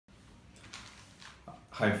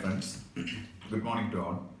Hi friends, good morning to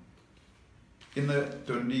all. ഇന്ന്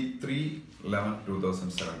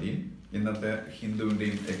 23/11/2017 ഇന്നത്തെ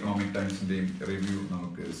ഹിന്ദുവിൻ്റെയും economic ടൈംസിൻ്റെയും review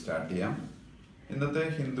നമുക്ക് സ്റ്റാർട്ട് ചെയ്യാം. ഇന്നത്തെ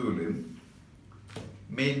ഹിന്ദുവിൽ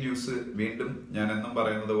മെയിൻ ന്യൂസ് വീണ്ടും ഞാൻ എന്നും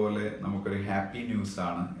പറയുന്നത് പോലെ നമുക്കൊരു ഹാപ്പി ന്യൂസ്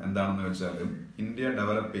ആണ്. എന്താണെന്ന് വെച്ചാൽ ഇന്ത്യ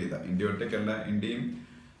ഡെവലപ്പ് ചെയ്ത, ഇന്ത്യ ഒറ്റയ്ക്കല്ല, ഇന്ത്യയും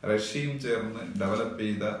റഷ്യയും ചേർന്ന് ഡെവലപ്പ്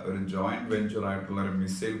ചെയ്ത ഒരു ജോയിന്റ് വെഞ്ചർ ആയിട്ടുള്ള ഒരു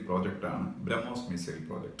മിസൈൽ പ്രോജക്റ്റ് ആണ് BrahMos missile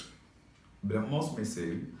project. BrahMos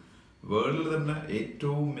missile വേൾഡിൽ തന്നെ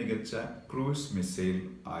ഏറ്റവും മികച്ച ക്രൂസ് മിസൈൽ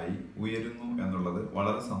ആയി ഉയരുന്നു എന്നുള്ളത്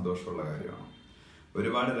വളരെ സന്തോഷമുള്ള കാര്യമാണ്.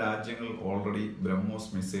 ഒരുപാട് രാജ്യങ്ങൾ ഓൾറെഡി ബ്രഹ്മോസ്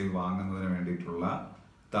മിസൈൽ വാങ്ങുന്നതിന് വേണ്ടിയിട്ടുള്ള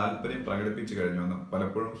താല്പര്യം പ്രകടിപ്പിച്ചു കഴിഞ്ഞുവെന്ന്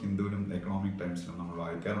പലപ്പോഴും ഹിന്ദുവിനും എക്കണോമിക് ടൈംസിലും നമ്മൾ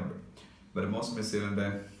വായിക്കാറുണ്ട്. BrahMos മിസൈലിന്റെ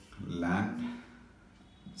land,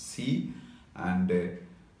 see and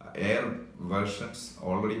air versions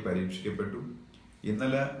already പരീക്ഷിക്കപ്പെട്ടു.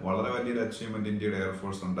 ഇന്നലെ വളരെ വലിയൊരു അച്ചീവ്മെന്റ് ഇന്ത്യയുടെ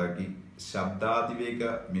എയർഫോഴ്സ് ഉണ്ടാക്കി. ശബ്ദാതിവേഗ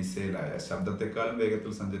മിസൈലായ, ശബ്ദത്തെക്കാളും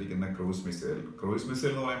വേഗത്തിൽ സഞ്ചരിക്കുന്ന ക്രൂസ് മിസൈൽ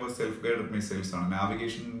എന്ന് പറയുമ്പോൾ സെൽഫ് ഗൈഡഡ് മിസൈൽസ് ആണ്.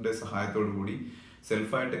 നാവിഗേഷന്റെ സഹായത്തോടു കൂടി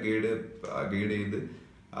സെൽഫായിട്ട് ഗൈഡ് ചെയ്ത്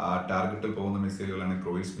ടാർഗറ്റിൽ പോകുന്ന മിസൈലുകളാണ്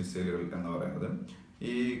ക്രൂയിസ് മിസൈലുകൾ എന്ന് പറയുന്നത്.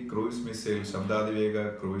 ഈ ക്രൂയിസ് മിസൈൽ, ശബ്ദാതിവേഗ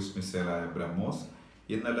ക്രൂയിസ് മിസൈലായ ബ്രഹ്മോസ്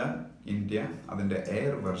ഇന്നലെ ഇന്ത്യ അതിന്റെ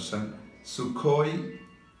എയർ വെർഷൻ സുഖോയ്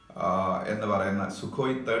എന്ന് പറയുന്ന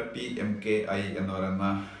സുഖോയ് 30 MKI എന്ന് പറയുന്ന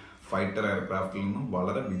ഫൈറ്റർ എയർക്രാഫ്റ്റിൽ നിന്നും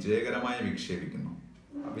വളരെ വിജയകരമായി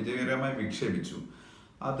വിക്ഷേപിച്ചു.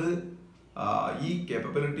 അത് ഈ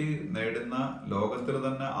കേപ്പബിലിറ്റി നേടുന്ന ലോകത്തിൽ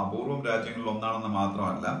തന്നെ അപൂർവം രാജ്യങ്ങളിൽ ഒന്നാണെന്ന്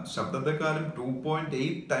മാത്രമല്ല, ശബ്ദത്തെക്കാളും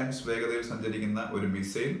 2.8 ടൈംസ് വേഗതയിൽ സഞ്ചരിക്കുന്ന ഒരു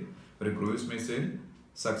മിസൈൽ, ഒരു ക്രൂയിസ് മിസൈൽ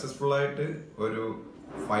സക്സസ്ഫുൾ ആയിട്ട് ഒരു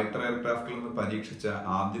ഫൈറ്റർ എയർക്രാഫ്റ്റിൽ നിന്ന് പരീക്ഷിച്ച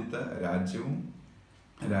ആദ്യത്തെ രാജ്യവും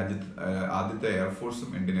ആദ്യത്തെ എയർഫോഴ്സും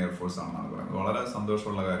ഇന്ത്യൻ എയർഫോഴ്സ് ആണെന്നാണ് പറയുന്നത്. വളരെ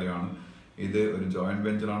സന്തോഷമുള്ള കാര്യമാണ്. ഇത് ഒരു ജോയിന്റ്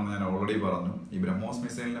വെഞ്ചർ ആണെന്ന് ഞാൻ ഓൾറെഡി പറഞ്ഞു. ഈ ബ്രഹ്മോസ്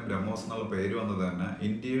മിസൈലിന് ബ്രഹ്മോസ് എന്നുള്ള പേര് വന്നത് തന്നെ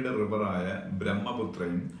ഇന്ത്യയുടെ റിവറായ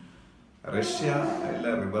ബ്രഹ്മപുത്രയും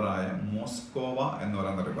റഷ്യയിലെ റിവറായ മോസ്കോവ എന്ന്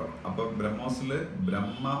പറയുന്ന റിവർ. അപ്പൊ ബ്രഹ്മോസില്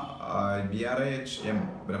BRAHM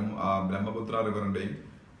ബ്രഹ്മപുത്ര റിവറിന്റെയും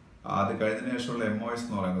അത് കഴിഞ്ഞതിന് ശേഷമുള്ള MOS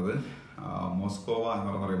എന്ന് പറയുന്നത് മോസ്കോവ എന്ന്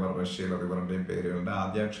പറയുന്ന റിവർ, റഷ്യയിലെ റിവറിന്റെയും പേരുകളുടെ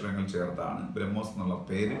ആദ്യാക്ഷരങ്ങൾ ചേർത്താണ് ബ്രഹ്മോസ് എന്നുള്ള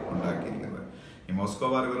പേര് ഉണ്ടാക്കിയിരിക്കുന്നത്. ഈ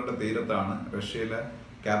മോസ്കോവ റിവറിന്റെ തീരത്താണ് റഷ്യയിലെ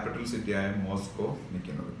ക്യാപിറ്റൽ സിറ്റിയായ മോസ്കോ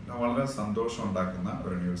നിൽക്കുന്നത്. വളരെ സന്തോഷം ഉണ്ടാക്കുന്ന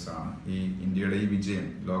ഒരു ന്യൂസാണ് ഈ ഇന്ത്യയുടെ ഈ വിജയം.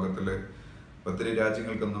 ലോകത്തില് ഒത്തിരി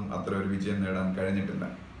രാജ്യങ്ങൾക്കൊന്നും അത്ര ഒരു വിജയം നേടാൻ കഴിഞ്ഞിട്ടില്ല.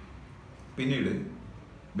 പിന്നീട്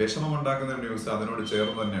വിഷമമുണ്ടാക്കുന്ന ഒരു ന്യൂസ് അതിനോട്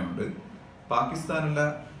ചേർന്ന് തന്നെയുണ്ട്. പാകിസ്ഥാനിലെ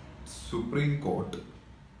സുപ്രീം കോർട്ട്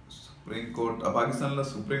പാകിസ്ഥാനിലെ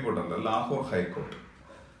സുപ്രീം കോർട്ട് അല്ല, ലാഹോർ ഹൈക്കോർട്ട്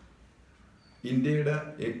ഇന്ത്യയുടെ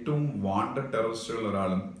ഏറ്റവും വാണ്ടഡ് ടെററിസ്റ്റുകളിൽ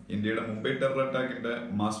ഒരാളും ഇന്ത്യയുടെ മുംബൈ ടെറർ അറ്റാക്കിന്റെ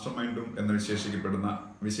മാസ്റ്റർ മൈൻഡും എന്ന്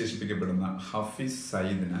വിശേഷിപ്പിക്കപ്പെടുന്ന ഹഫീസ്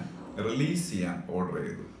സയ്യിദിനെ റിലീസ് ചെയ്യാൻ ഓർഡർ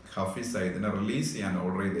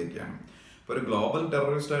ചെയ്തേക്കാണ്. ഇപ്പൊ ഒരു ഗ്ലോബൽ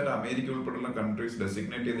ടെററിസ്റ്റ് ആയിട്ട് അമേരിക്ക ഉൾപ്പെടെയുള്ള കൺട്രീസ്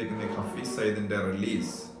ഡെസിഗ്നേറ്റ് ചെയ്തേക്കുന്ന ഹഫീസ് സയ്യിദിന്റെ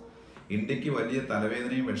റിലീസ് ഇന്ത്യക്ക് വലിയ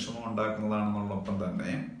തലവേദനയും വിഷമവും ഉണ്ടാക്കുന്നതാണെന്നുള്ളൊപ്പം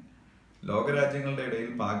തന്നെ ലോകരാജ്യങ്ങളുടെ ഇടയിൽ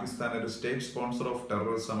പാകിസ്ഥാൻ ഒരു സ്റ്റേറ്റ് സ്പോൺസർ ഓഫ്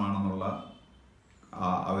ടെററിസം ആണെന്നുള്ള ആ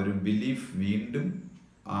ഒരു ബിലീഫ് വീണ്ടും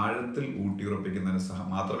ആഴത്തിൽ ഊട്ടിയുറപ്പിക്കുന്നതിന്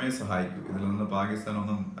മാത്രമേ സഹായിക്കൂ. ഇതിൽ നിന്ന് പാകിസ്ഥാൻ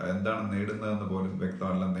ഒന്നും എന്താണ് നേടുന്നതെന്ന് പോലും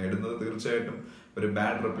വ്യക്തമല്ല. നേടുന്നത് തീർച്ചയായിട്ടും ഒരു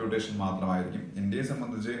ബാഡ് റെപ്യൂട്ടേഷൻ മാത്രമായിരിക്കും. ഇന്ത്യയെ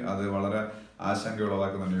സംബന്ധിച്ച് അത് വളരെ ആശങ്ക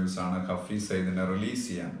ഉളവാക്കുന്ന ന്യൂസാണ്. ഹഫീസ് സയ്യിദിനെ റിലീസ്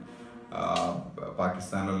ചെയ്യാൻ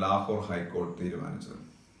പാകിസ്ഥാനിലെ ലാഹോർ ഹൈക്കോർട്ട് തീരുമാനിച്ചത്.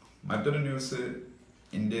 മറ്റൊരു ന്യൂസ്,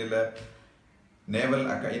 ഇന്ത്യയുടെ നേവൽ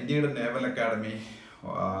അക്കാഡമി,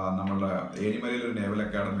 നമ്മളുടെ ഏഴിമലയിൽ ഒരു നേവൽ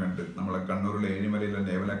അക്കാഡമി ഉണ്ട്. നമ്മളെ കണ്ണൂരിലെ ഏഴിമലയിലെ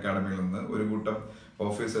നേവൽ അക്കാഡമിയിൽ നിന്ന് ഒരു കൂട്ടം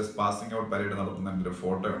ഓഫീസേഴ്സ് പാസിംഗ് ഔട്ട് പരേഡ് നടത്തുന്നതിൻ്റെ ഒരു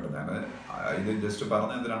ഫോട്ടോ ഉണ്ട്. ഞാൻ ഇത് ജസ്റ്റ്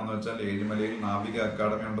പറഞ്ഞ എന്തിനാണെന്ന് വെച്ചാൽ ഏഴിമലയിൽ നാവിക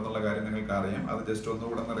അക്കാഡമി ഉണ്ടെന്നുള്ള കാര്യം നിങ്ങൾക്ക് അറിയാം. അത് ജസ്റ്റ്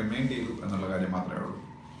ഒന്നുകൂടെ ഒന്ന് റിമൈൻഡ് ചെയ്തു എന്നുള്ള കാര്യം മാത്രമേ ഉള്ളൂ.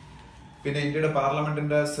 പിന്നെ ഇന്ത്യയുടെ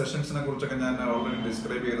പാർലമെന്റിന്റെ സെഷൻസിനെ കുറിച്ചൊക്കെ ഞാൻ ഓൾറെഡി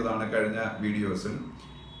ഡിസ്ക്രൈബ് ചെയ്തതാണ് കഴിഞ്ഞ വീഡിയോസിൽ.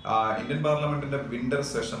 ഇന്ത്യൻ പാർലമെന്റിന്റെ winter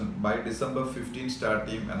session by December 15 start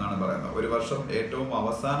ചെയ്യും എന്നാണ് പറയുന്നത്. ഒരു വർഷം ഏറ്റവും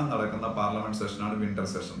അവസാനം നടക്കുന്ന പാർലമെന്റ് സെഷനാണ് വിന്റർ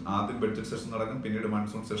സെഷൻ. ആദ്യം ബഡ്ജറ്റ് സെഷൻ നടക്കും, പിന്നീട്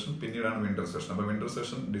മൺസൂൺ സെഷൻ, പിന്നീടാണ് വിന്റർ സെഷൻ. അപ്പൊ winter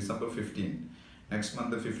session December 15, next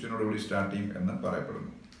month 15 start ചെയ്യും എന്ന്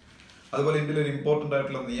പറയപ്പെടുന്നു. അതുപോലെ ഇന്ത്യയിൽ ഒരു ഇമ്പോർട്ടന്റ്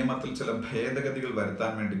ആയിട്ടുള്ള നിയമത്തിൽ ചില ഭേദഗതികൾ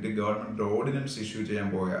വരുത്താൻ വേണ്ടിയിട്ട് ഗവൺമെന്റ് ഓർഡിനൻസ് ഇഷ്യൂ ചെയ്യാൻ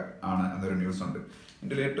പോവുകയാണ് എന്നൊരു ന്യൂസ് ഉണ്ട്.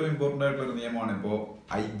 ഇന്ത്യയിൽ ഏറ്റവും ഇമ്പോർട്ടന്റ് ആയിട്ടുള്ള ഒരു നിയമമാണ് ഇപ്പോൾ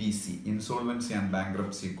IBC, insolvency and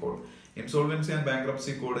bankruptcy code. Insolvency and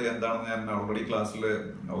bankruptcy code എന്താണെന്ന് ഞാൻ ഓൾറെഡി ക്ലാസ്സിൽ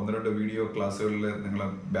 1-2 വീഡിയോ ക്ലാസ്സുകളിൽ, നിങ്ങൾ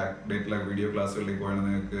ബാക്ക് ഡേറ്റിലെ വീഡിയോ ക്ലാസ്സുകളിലേക്ക് പോയാൽ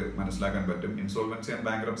നിങ്ങൾക്ക് മനസ്സിലാക്കാൻ പറ്റും. ഇൻസോൾവൻസി ആൻഡ്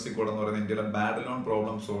ബാങ്ക്രപ്സി കോഡ് എന്ന് പറയുന്നത് ഇന്ത്യയിലെ ബാഡ് ലോൺ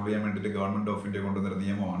പ്രോബ്ലം സോൾവ് ചെയ്യാൻ വേണ്ടിയിട്ട് ഗവൺമെന്റ് ഓഫ് ഇന്ത്യ കൊണ്ടുവന്നൊരു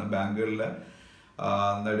നിയമമാണ്. ബാങ്കുകളിലെ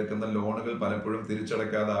എടുക്കുന്ന ലോണുകൾ പലപ്പോഴും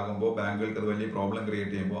തിരിച്ചടയ്ക്കാതാകുമ്പോൾ ബാങ്കുകൾക്ക് അത് വലിയ പ്രോബ്ലം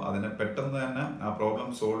ക്രിയേറ്റ് ചെയ്യുമ്പോൾ അതിനെ പെട്ടെന്ന് തന്നെ ആ പ്രോബ്ലം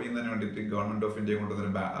സോൾവ് ചെയ്യുന്നതിന് വേണ്ടിയിട്ട് ഗവൺമെന്റ് ഓഫ് ഇന്ത്യ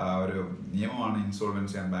കൊണ്ടുവന്നൊരു ഒരു നിയമമാണ്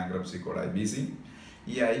insolvency and bankruptcy code, IBC.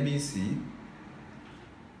 ഈ IBC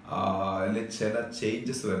ചില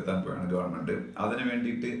ചേഞ്ചസ് വരുത്താൻ പോവാണ് ഗവൺമെന്റ്. അതിന്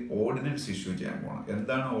വേണ്ടിയിട്ട് ഓർഡിനൻസ് ഇഷ്യൂ ചെയ്യാൻ പോകണം.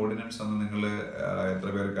 എന്താണ് ഓർഡിനൻസ് എന്ന് നിങ്ങൾ എത്ര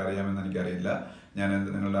പേർക്ക് അറിയാമെന്ന് എനിക്കറിയില്ല. ഞാൻ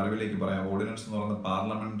നിങ്ങളുടെ അറിവിലേക്ക് പറയാം. ഓർഡിനൻസ് എന്ന് പറയുന്നത്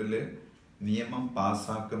പാർലമെന്റിൽ നിയമം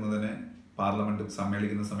പാസ്സാക്കുന്നതിന് പാർലമെന്റ്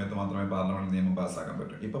സമ്മേളിക്കുന്ന സമയത്ത് മാത്രമേ പാർലമെന്റ് നിയമം പാസ്സാക്കാൻ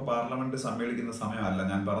പറ്റൂ. ഇപ്പൊ പാർലമെന്റ് സമ്മേളിക്കുന്ന സമയമല്ല.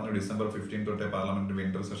 ഞാൻ പറഞ്ഞു December 15 തൊട്ടേ പാർലമെന്റ്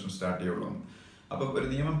വിന്റർ സെഷൻ സ്റ്റാർട്ട് ചെയ്യുള്ളൂ. അപ്പൊ ഒരു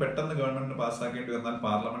നിയമം പെട്ടെന്ന് ഗവൺമെന്റിന് പാസ്സാക്കേണ്ടി വന്നാൽ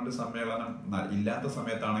പാർലമെന്റ് സമ്മേളനം ഇല്ലാത്ത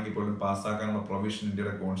സമയത്താണെങ്കിൽ പോലും പാസ്സാക്കാനുള്ള പ്രൊവിഷൻ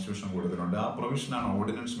ഇന്ത്യയുടെ കോൺസ്റ്റിറ്റ്യൂഷൻ കൊടുത്തിട്ടുണ്ട്. ആ പ്രൊവിഷനാണ്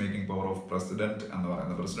ordinance making power of president എന്ന്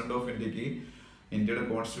പറയുന്നത്. പ്രസിഡന്റ് ഓഫ് ഇന്ത്യക്ക് ഇന്ത്യയുടെ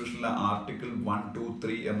കോൺസ്റ്റിറ്റ്യൂഷനിലെ ആർട്ടിക്കിൾ 1, 2,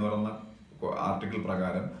 3 എന്ന് പറയുന്ന ആർട്ടിക്കിൾ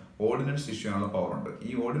പ്രകാരം ഓർഡിനൻസ് ഇഷ്യൂ ചെയ്യാനുള്ള പവർ ഉണ്ട്.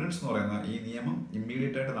 ഈ ഓർഡിനൻസ് എന്ന് പറയുന്ന ഈ നിയമം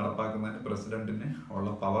ഇമ്മീഡിയറ്റ് ആയിട്ട് നടപ്പാക്കുന്നതിന് പ്രസിഡന്റിന് ഉള്ള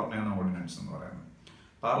പവറിനെയാണ് ഓർഡിനൻസ് എന്ന് പറയുന്നത്.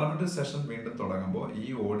 പാർലമെന്റ് സെഷൻ വീണ്ടും തുടങ്ങുമ്പോൾ ഈ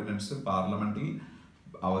ഓർഡിനൻസ് പാർലമെന്റിൽ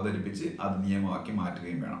അവതരിപ്പിച്ച് അത് നിയമമാക്കി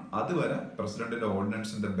മാറ്റുകയും വേണം. അതുവരെ പ്രസിഡന്റിന്റെ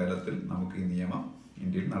ഓർഡിനൻസിന്റെ ബലത്തിൽ നമുക്ക് ഈ നിയമം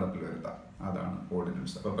ഇന്ത്യയിൽ നടപ്പിൽ വരുത്താം. അതാണ്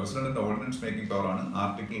ഓർഡിനൻസ്. അപ്പൊ പ്രസിഡന്റിന്റെ ഓർഡിനൻസ് മേക്കിംഗ് പവർ ആണ്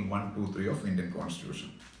ആർട്ടിക്കിൾ 1, 2, 3 ഓഫ് ഇന്ത്യൻ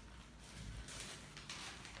കോൺസ്റ്റിറ്റ്യൂഷൻ.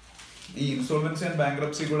 ഈ ഇൻസോൾവൻസി ആൻഡ്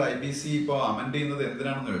ബാങ്ക്രപ്സി കൂടെ IBC ഇപ്പോൾ അമെൻഡ് ചെയ്യുന്നത്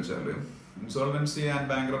എന്തിനാണെന്ന് ചോദിച്ചാൽ, ഇൻസോൾവൻസി ആൻഡ്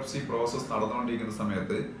ബാങ്ക്രപ്സി പ്രോസസ് നടന്നുകൊണ്ടിരിക്കുന്ന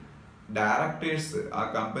സമയത്ത് ഡയറക്ടേഴ്സ്, ആ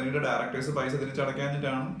കമ്പനിയുടെ ഡയറക്ടേഴ്സ് പൈസ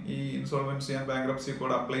തിരിച്ചടയ്ക്കാഞ്ഞിട്ടാണ് ഈ insolvency and bankruptcy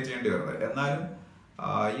code apply ചെയ്യേണ്ടി വരുന്നത്. എന്നാലും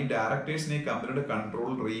ഈ ഡയറക്ടേഴ്സിനെ കമ്പനിയുടെ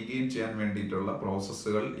കൺട്രോൾ റീഗെയിൻ ചെയ്യാൻ വേണ്ടിയിട്ടുള്ള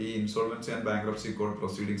പ്രോസസ്സുകൾ ഈ ഇൻസോൾവൻസി ആൻഡ് ബാങ്ക്രപ്സി കോഡ്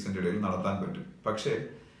പ്രൊസീഡിങ്സിന്റെ ഇടയിൽ നടത്താൻ പറ്റും. പക്ഷേ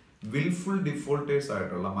വിൽഫുൾ ഡിഫോൾട്ടേഴ്സ്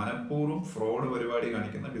ആയിട്ടുള്ള മനഃപൂർവ്വം ഫ്രോഡ് പരിപാടി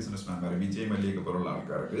കാണിക്കുന്ന ബിസിനസ്മാൻമാർ, വിജയ് മല്യയൊക്കെ പോലുള്ള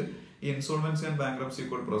ആൾക്കാർക്ക് ഈ insolvency and bankruptcy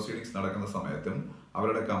code proceedings നടക്കുന്ന സമയത്തും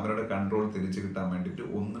അവരുടെ കമ്പനിയുടെ കൺട്രോൾ തിരിച്ചു കിട്ടാൻ വേണ്ടിയിട്ട്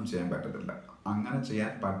ഒന്നും ചെയ്യാൻ പറ്റത്തില്ല. അങ്ങനെ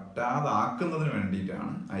ചെയ്യാൻ പറ്റാതാക്കുന്നതിന്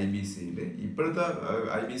വേണ്ടിയിട്ടാണ് IBCയിൽ ഇപ്പോഴത്തെ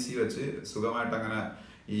IBC വെച്ച് സുഖമായിട്ട് അങ്ങനെ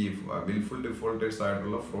ഈ വിൽഫുൾ ഡിഫോൾട്ടേഴ്സ്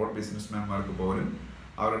ആയിട്ടുള്ള ഫ്രോഡ് ബിസിനസ്മാൻമാർക്ക് പോലും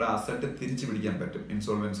അവരുടെ അസറ്റ് തിരിച്ചു പിടിക്കാൻ പറ്റും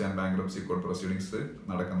insolvency and bankruptcy code proceedings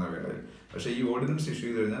നടക്കുന്ന വേളയിൽ. പക്ഷേ ഈ ഓർഡിനൻസ് ഇഷ്യൂ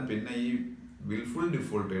ചെയ്ത് കഴിഞ്ഞാൽ പിന്നെ ഈ വിൽഫുൾ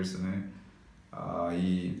ഡിഫോൾട്ടേഴ്സിന്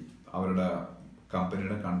ഈ അവരുടെ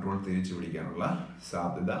കമ്പനിയുടെ കൺട്രോൾ തിരിച്ചു പിടിക്കാനുള്ള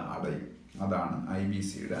സാധ്യത അടയും. അതാണ്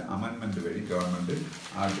IBCയുടെ അമെൻമെന്റ് വഴി ഗവൺമെന്റ്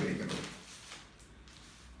ആഗ്രഹിക്കുന്നത്.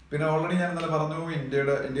 പിന്നെ ഓൾറെഡി ഞാൻ ഇന്നലെ പറഞ്ഞു,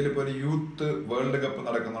 ഇന്ത്യയിൽ ഇപ്പോൾ ഒരു യൂത്ത് വേൾഡ് കപ്പ്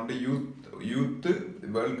നടക്കുന്നുണ്ട്. യൂത്ത്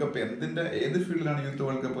വേൾഡ് കപ്പ് ഏത് ഫീൽഡിലാണ് യൂത്ത്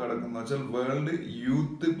വേൾഡ് കപ്പ് നടക്കുന്നത് വെച്ചാൽ world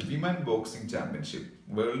youth women boxing championship.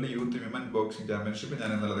 World youth women boxing championship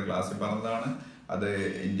ഞാൻ ഇന്നലെ ക്ലാസ്സിൽ പറഞ്ഞതാണ്. അത്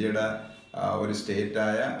ഇന്ത്യയുടെ ഒരു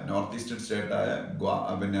സ്റ്റേറ്റായ നോർത്ത് ഈസ്റ്റേൺ സ്റ്റേറ്റായ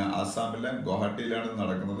പിന്നെ ആസാമിലെ ഗുവാഹട്ടിയിലാണ്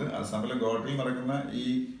നടക്കുന്നത്. ആസാമിലെ ഗുവാഹട്ടിയിൽ നടക്കുന്ന ഈ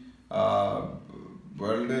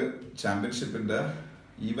വേൾഡ് ചാമ്പ്യൻഷിപ്പിന്റെ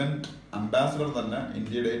ഈവന്റ് അംബാസിഡർ തന്നെ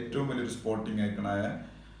ഇന്ത്യയുടെ ഏറ്റവും വലിയൊരു സ്പോർട്ടിംഗ് ഐക്കണായ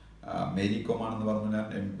മേരി കോം ആണെന്ന് പറഞ്ഞാൽ,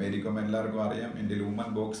 മേരി കോം എല്ലാവർക്കും അറിയാം. ഇന്ത്യയിൽ വുമൻ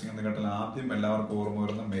ബോക്സിംഗ് എന്ന് കേട്ടാൽ ആദ്യം എല്ലാവർക്കും ഓർമ്മ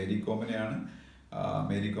വരുന്ന Mary കോമിനെയാണ്.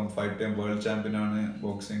 Mary com 5 time world champion ആണ്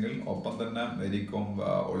ബോക്സിംഗിൽ. ഒപ്പം തന്നെ Mary com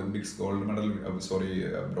Olympics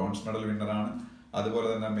bronze medal വിന്നറാണ്. അതുപോലെ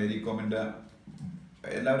തന്നെ മേരി കോമിന്റെ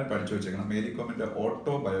എല്ലാവരും പഠിച്ചു വെച്ചേക്കണം, മേരി കോമിന്റെ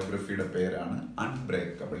ഓട്ടോബയോഗ്രഫിയുടെ പേരാണ്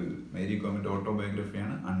അൺബ്രേക്കബിൾ. Mary കോമിന്റെ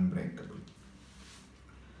ഓട്ടോബയോഗ്രഫിയാണ് unbreakable.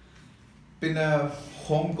 പിന്നെ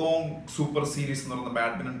ഹോങ്കോങ് സൂപ്പർ സീരീസ് എന്ന് പറയുന്ന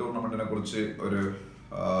ബാഡ്മിന്റൺ ടൂർണമെന്റിനെ കുറിച്ച് ഒരു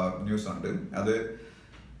ന്യൂസ് ഉണ്ട്. അത്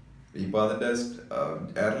ഇപ്പൊ അതിന്റെ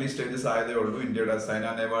ഏർലി സ്റ്റേജസ് ആയതേ ഉള്ളൂ. ഇന്ത്യയുടെ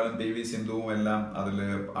സൈന നെഹ്വാളും PV സിന്ധുവും എല്ലാം അതിൽ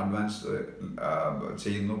അഡ്വാൻസ്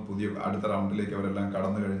ചെയ്യുന്നു. അടുത്ത റൗണ്ടിലേക്ക് അവരെല്ലാം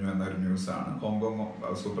കടന്നു കഴിഞ്ഞു എന്നൊരു ന്യൂസ് ആണ്. ഹോങ്കോങ്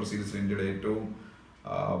സൂപ്പർ സീരീസിൽ ഇന്ത്യയുടെ ഏറ്റവും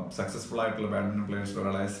സക്സസ്ഫുൾ ആയിട്ടുള്ള ബാഡ്മിന്റൺ പ്ലേയേഴ്സിൽ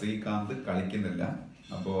ഒരാളായ ശ്രീകാന്ത് കളിക്കുന്നില്ല.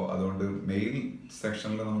 അപ്പോൾ അതുകൊണ്ട് മെയിൽ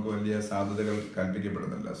സെക്ഷനിൽ നമുക്ക് വലിയ സാധ്യതകൾ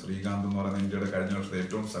കൽപ്പിക്കപ്പെടുന്നില്ല. ശ്രീകാന്ത് എന്ന് പറയുന്ന ഇന്ത്യയുടെ കഴിഞ്ഞ വർഷത്തെ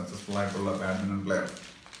ഏറ്റവും സക്സസ്ഫുൾ ആയിട്ടുള്ള ബാഡ്മിന്റൺ പ്ലെയർ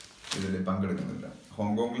ഇതിൽ പങ്കെടുക്കുന്നില്ല.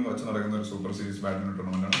 ഹോങ്കോങ്ങിൽ വെച്ച് നടക്കുന്ന ഒരു super series badminton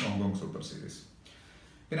ടൂർണമെന്റാണ് Hong Kong super series.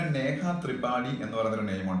 പിന്നെ നേഹ ത്രിപാഠി എന്ന് പറയുന്നൊരു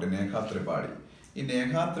നെയിമുണ്ട്, നേഹ ത്രിപാഠി. ഈ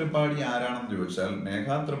നേഹ ത്രിപാഠി ആരാണെന്ന് ചോദിച്ചാൽ,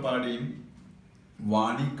 നേഹ ത്രിപാഠിയും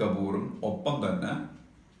വാണി കപൂറും ഒപ്പം തന്നെ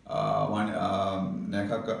നേഹ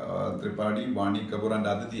ത്രിപാഠി, വാണി കപൂർ ആൻഡ്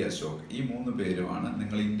അദിതി അശോക്, ഈ 3 പേരുമാണ്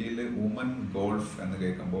നിങ്ങൾ ഇന്ത്യയിൽ വുമൻ ഗോൾഫ് എന്ന്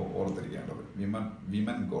കേൾക്കുമ്പോൾ ഓർത്തിരിക്കേണ്ടത്.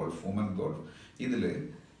 Women golf. ഇതിൽ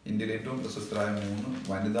ഇന്ത്യയിലെ ഏറ്റവും പ്രശസ്തരായ 3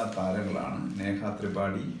 വനിതാ താരങ്ങളാണ് നേഹ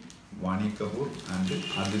ത്രിപാഠി, വാണി കപൂർ ആൻഡ്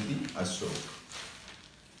അദിതി അശോക്.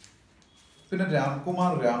 പിന്നെ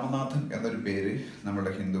രാംകുമാർ രാമനാഥൻ എന്നൊരു പേര്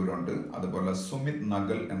നമ്മുടെ ഹിന്ദുവിലുണ്ട്. അതുപോലെ സുമിത്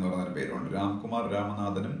നഗൽ എന്ന് പറയുന്നൊരു പേരുണ്ട്. രാംകുമാർ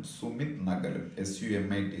രാമനാഥനും സുമിത് നഗലും,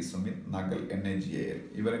 SUMIT, സുമിത് നഗൽ NAGAL,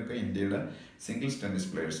 ഇവരൊക്കെ ഇന്ത്യയുടെ സിംഗിൾസ് ടെന്നീസ്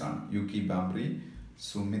പ്ലേയേഴ്സ് ആണ്. യുകി ബാംബ്രി,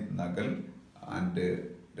 സുമിത് നഗൽ ആൻഡ്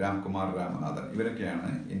രാംകുമാർ രാമനാഥൻ, ഇവരൊക്കെയാണ്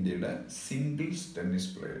ഇന്ത്യയുടെ സിംഗിൾസ്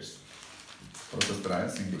ടെന്നീസ് പ്ലേയേഴ്സ്, പ്രശസ്തരായ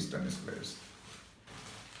സിംഗിൾസ് ടെന്നീസ് പ്ലേയേഴ്സ്.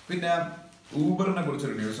 പിന്നെ ഊബറിനെ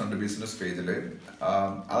കുറിച്ചൊരു ന്യൂസ് ഉണ്ട് ബിസിനസ് പേജിൽ.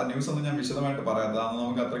 ആ ന്യൂസ് ഒന്നും ഞാൻ വിശദമായിട്ട് പറയാം, അതാണ്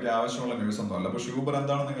നമുക്ക് അത്രയ്ക്ക് ആവശ്യമുള്ള ന്യൂസ് ഒന്നും അല്ല. പക്ഷേ ഊബർ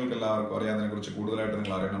എന്താണെന്ന് നിങ്ങൾക്ക് എല്ലാവർക്കും അറിയാം, അതിനെക്കുറിച്ച് കൂടുതലായിട്ട്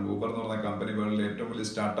നിങ്ങൾ അറിയണം. ഊബർ എന്ന് പറഞ്ഞ കമ്പനി വേൾഡിലെ ഏറ്റവും വലിയ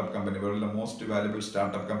startup company, വേൾഡിലെ most valuable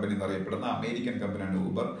startup company എന്നറിയപ്പെടുന്ന അമേരിക്കൻ കമ്പനിയാണ്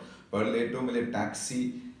ഊബർ. വേൾഡിലെ ഏറ്റവും വലിയ ടാക്സി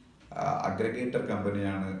അഗ്രഗേറ്റർ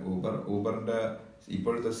കമ്പനിയാണ് ഊബർ. ഊബറിന്റെ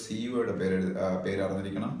ഇപ്പോഴത്തെ സിഇഒയുടെ പേര്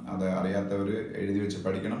അറിഞ്ഞിരിക്കണം, അത് അറിയാത്തവർ എഴുതി വെച്ച്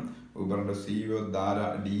പഠിക്കണം. ഊബറിന്റെ CEO DARA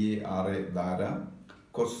Dara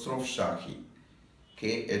ഖൊസ്രോവ്ഷാഹി,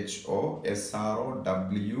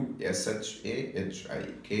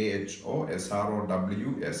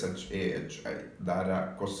 KHOSROWSHAHI, Dara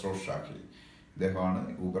ഖൊസ്രോവ്ഷാഹി. ഇദ്ദേഹമാണ്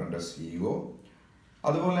ഊബറിന്റെ സിഇഒ.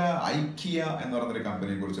 അതുപോലെ ഐക്കിയ എന്ന് പറയുന്നൊരു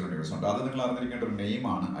കമ്പനിയെ കുറിച്ചൊരു ന്യൂസ് ഉണ്ട്. അത് നിങ്ങൾ അറിഞ്ഞിരിക്കേണ്ട ഒരു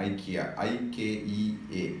നെയിമാണ് ഐക്കിയ,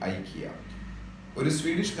 IKEA, ഐക്കിയ. ഒരു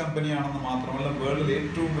സ്വീഡിഷ് കമ്പനിയാണെന്ന് മാത്രമല്ല, വേൾഡിലെ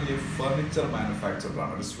ഏറ്റവും വലിയ ഫർണിച്ചർ മാനുഫാക്ചറർ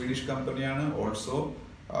ആണ്. ഒരു സ്വീഡിഷ് കമ്പനിയാണ്. Also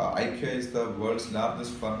IKEA is the world's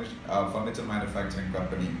largest furniture manufacturing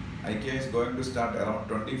company. IKEA is going to start around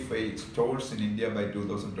 25 stores in India by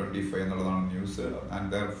 2025 എന്നുള്ളതാണ് news. And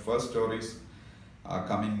their first store is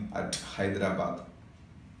coming at Hyderabad.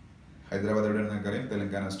 Hyderabad എവിടെയാണെന്ന് നിങ്ങൾക്കറിയാം,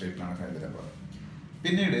 തെലങ്കാന സ്റ്റേറ്റിലാണ് ഹൈദരാബാദ്.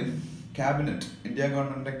 പിന്നീട് cabinet, India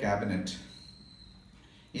ഗവൺമെന്റിന്റെ cabinet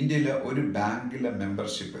ഇന്ത്യയിലെ ഒരു ബാങ്കിലെ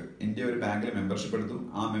membership, India ഒരു ബാങ്കിൽ മെമ്പർഷിപ്പ് എടുത്തു.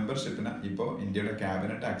 ആ മെമ്പർഷിപ്പിന് ഇപ്പോൾ ഇന്ത്യയുടെ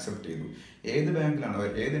ക്യാബിനറ്റ് അക്സെപ്റ്റ് ചെയ്തു. ഏത് ബാങ്കിലാണ്,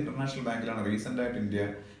 ഏത് ഇന്റർനാഷണൽ ബാങ്കിലാണ് റീസെന്റ് ആയിട്ട് ഇന്ത്യ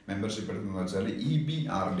മെമ്പർഷിപ്പ് എടുത്തതെന്ന് വെച്ചാൽ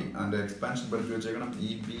EBRD. അതിന്റെ എക്സ്പാൻഷൻ പഠിച്ചു വെച്ചേക്കണം.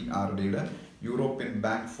 EBRDയുടെ European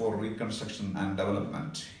bank for reconstruction and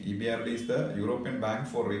development. EBRD is the European Bank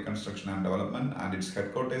for Reconstruction and Development, and its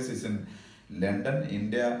headquarters is in London.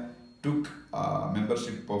 India took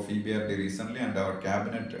membership of EBRD recently, and our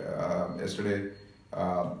cabinet yesterday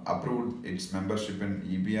approved its membership in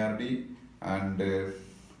EBRD. And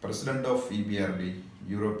president of EBRD,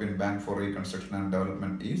 European Bank for Reconstruction and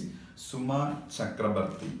Development, is Suma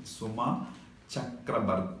Chakrabarti.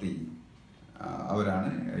 അവരാണ്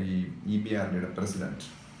ഈ EBRDയുടെ president.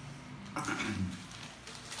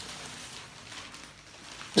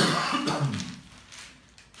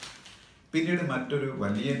 പിന്നീട് മറ്റൊരു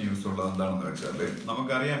വലിയ news ഉള്ളത് എന്താണെന്ന് വെച്ചാൽ,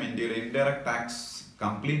 നമുക്കറിയാം ഇന്ത്യയിലെ ഇൻഡയറക്ട് ടാക്സ്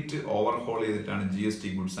കംപ്ലീറ്റ് ഓവർഹോൾ ചെയ്തിട്ടാണ് GST,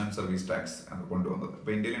 goods and service tax കൊണ്ടുവന്നത്.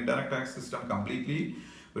 അപ്പോൾ ഇന്ത്യയിൽ ഇൻഡയറക്ട് ടാക്സ് സിസ്റ്റം കംപ്ലീറ്റ്ലി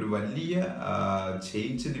ഒരു വലിയ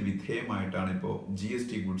ചേഞ്ചിന് വിധേയമായിട്ടാണ് ഇപ്പോൾ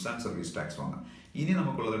GST, goods and service tax വന്നത്. ഇനി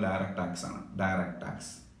നമുക്കുള്ളത് ഡയറക്ട് ടാക്സ് ആണ്. Direct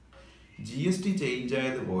tax GST change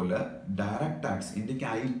ആയതുപോലെ direct tax, ഇന്ത്യക്ക്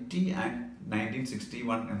IT ആക്ട്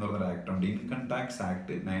 1961 എന്ന് പറഞ്ഞൊരു ആക്ട് ഉണ്ട്, income tax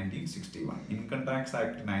act 1961. Income tax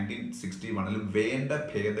act 1961 വേണ്ട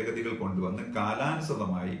ഭേദഗതികൾ കൊണ്ടുവന്ന്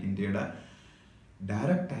കാലാനുസൃതമായി ഇന്ത്യയുടെ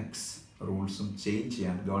ഡയറക്ട് ടാക്സ് റൂൾസും ചേഞ്ച്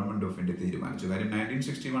ചെയ്യാൻ ഗവൺമെന്റ് ഓഫ് ഇന്ത്യ തീരുമാനിച്ചു. കാര്യം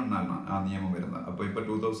 1961 ആ നിയമം വരുന്നത്. അപ്പോൾ ഇപ്പോൾ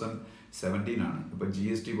 2017 ആണ്. ഇപ്പോൾ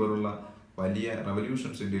GST പോലുള്ള വലിയ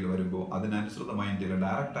റെവല്യൂഷൻസ് ഇന്ത്യയിൽ വരുമ്പോൾ അതിനനുസൃതമായി ഇന്ത്യയിലെ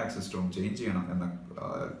ഡയറക്ട് ടാക്സ് സിസ്റ്റവും ചേഞ്ച് ചെയ്യണം എന്ന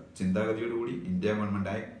ചിന്താഗതിയോടുകൂടി India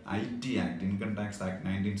government IT act, income tax act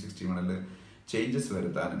 1961 changes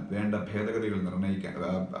വരുത്താനും വേണ്ട ഭേദഗതികൾ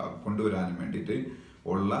കൊണ്ടുവരാനും വേണ്ടിയിട്ട്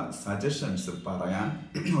ഉള്ള സജഷൻസ് പറയാൻ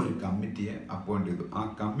ഒരു കമ്മിറ്റിയെ അപ്പോയിന്റ് ചെയ്തു. ആ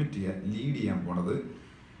കമ്മിറ്റിയെ ലീഡ് ചെയ്യാൻ പോണത്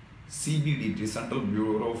CBDT, central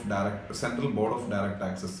board of direct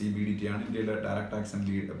taxes. CBDT ആണ് ഇന്ത്യയിലെ ഡയറക്ട് ടാക്സ്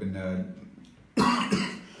പിന്നെ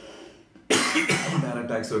ഡയറക്ട്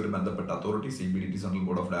ടാക്സുമായിട്ട് ബന്ധപ്പെട്ട authority. CBDT, central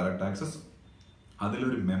board of direct taxes.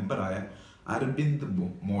 അതിലൊരു മെമ്പറായ അരബിന്ദ്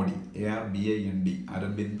മോഡി, ARBIND,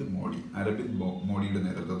 അരബിന്ദ് മോഡിയുടെ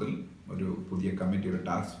നേതൃത്വത്തിൽ ഒരു പുതിയ കമ്മിറ്റി, ഒരു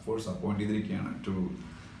ടാസ്ക് ഫോഴ്സ് അപ്പോയിന്റ് ചെയ്തിരിക്കുകയാണ് to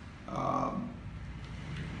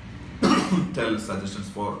tell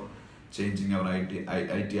suggestions four changing our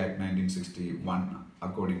IT act 1961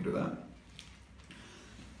 according to the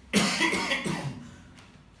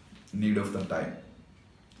need of the time.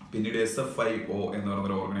 പിന്നീട് SFIO എന്ന്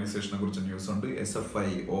പറയുന്ന ഓർഗനൈസേഷനെ കുറിച്ച് ന്യൂസ് ഉണ്ട്.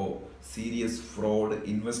 SFIO, serious fraud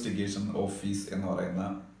investigation office എന്ന് പറയുന്ന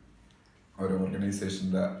ഒരു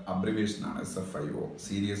ഓർഗനൈസേഷന്റെ അബ്രിവേഷൻ ആണ് SFIO,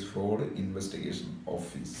 serious fraud investigation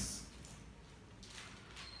office.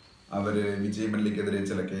 അവര് വിജയ് മല്യക്കെതിരെ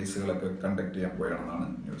ചില കേസുകളൊക്കെ കണ്ടക്ട് ചെയ്യാൻ പോയാണെന്നാണ്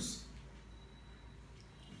ന്യൂസ്.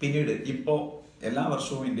 പിന്നീട് ഇപ്പോൾ എല്ലാ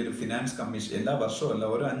വർഷവും ഇന്ത്യയിൽ ഫിനാൻസ് കമ്മീഷൻ, എല്ലാ വർഷവും അല്ല,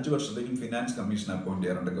 ഓരോ 5 വർഷത്തേക്കും ഫിനാൻസ് കമ്മീഷൻ അപ്പോയിന്റ്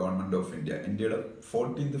ചെയ്യാറുണ്ട് ഗവൺമെന്റ് ഓഫ് ഇന്ത്യ. ഇന്ത്യയുടെ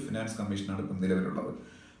 14th ഫിനാൻസ് കമ്മീഷനാണ് ഇപ്പം നിലവിലുള്ളത്.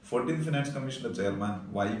 14th ഫിനാൻസ് കമ്മീഷന്റെ ചെയർമാൻ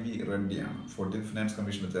YV റെഡ്ഡിയാണ്. 14th ഫിനാൻസ്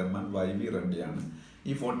കമ്മീഷന്റെ ചെയർമാൻ YV റെഡ്ഡിയാണ്.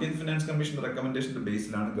 ഈ 14th ഫിനാൻസ് കമ്മീഷന്റെ റെക്കമെൻഡേഷന്റെ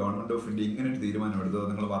ബേസിലാണ് ഗവൺമെന്റ് ഓഫ് ഇന്ത്യ ഇങ്ങനെ ഒരു തീരുമാനം എടുത്തത്.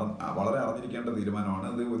 നിങ്ങൾ വളരെ അറിഞ്ഞിരിക്കേണ്ട തീരുമാനമാണ്.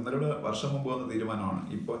 അത് 1.5 വർഷം മുമ്പ് വന്ന തീരുമാനമാണ്.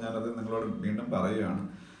 ഇപ്പോൾ ഞാനത് നിങ്ങളോട് വീണ്ടും പറയുകയാണ്.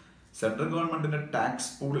 സെൻട്രൽ ഗവൺമെന്റിന്റെ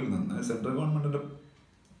ടാക്സ് പൂളിൽ നിന്ന് സെൻട്രൽ ഗവൺമെന്റിന്റെ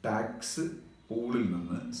ടാക്സ് പൂളിൽ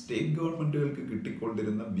നിന്ന് സ്റ്റേറ്റ് ഗവൺമെന്റുകൾക്ക്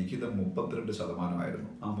കിട്ടിക്കൊണ്ടിരുന്ന വിഹിതം 32%.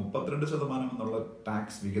 ആ 32% എന്നുള്ള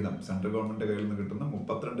ടാക്സ് വിഹിതം സെൻട്രൽ ഗവൺമെന്റ് കയ്യിൽ നിന്ന് കിട്ടുന്ന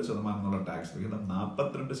 32% എന്നുള്ള ടാക്സ് വിഹിതം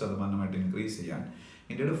 42% ഇൻക്രീസ് ചെയ്യാൻ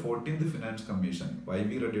ഇന്ത്യയുടെ 14th ഫിനാൻസ് കമ്മീഷൻ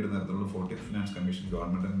YV റെഡ്ഡിയുടെ നേതൃത്വത്തിലുള്ള 14th ഫിനാൻസ് കമ്മീഷൻ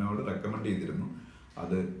ഗവൺമെന്റിനോട് റെക്കമെൻഡ് ചെയ്തിരുന്നു.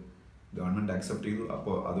 അത് ഗവൺമെന്റ് അക്സെപ്റ്റ് ചെയ്തു.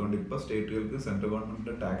 അപ്പോൾ അതുകൊണ്ട് ഇപ്പോൾ സ്റ്റേറ്റുകൾക്ക് സെൻട്രൽ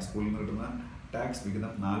ഗവൺമെന്റിന്റെ ടാക്സ് പൂളിൽ നിന്ന് കിട്ടുന്ന ടാക്സ്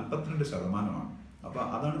വിഹിതം 42%. അപ്പോൾ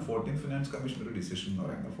അതാണ് 14th ഫിനാൻസ് കമ്മീഷൻ്റെ ഒരു ഡിസിഷൻ എന്ന്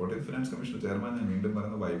പറയുന്നത്. 14th ഫിനാൻസ് കമ്മീഷൻ ചെയർമാൻ ഞാൻ വീണ്ടും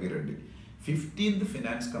പറയുന്നത് YV Reddy. 15th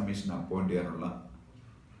finance commission appoint ചെയ്യാനുള്ള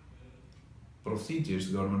procedures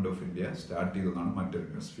government of India start ചെയ്തതാണ് മറ്റൊരു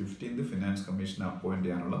news. 15th finance commission appoint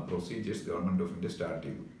ചെയ്യാനുള്ള procedures government of India start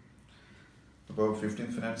ചെയ്തു. അപ്പോൾ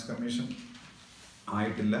 15th ഫിനാൻസ് കമ്മീഷൻ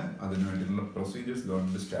ആയിട്ടില്ല, അതിനു വേണ്ടിയിട്ടുള്ള പ്രൊസീജിയേഴ്സ്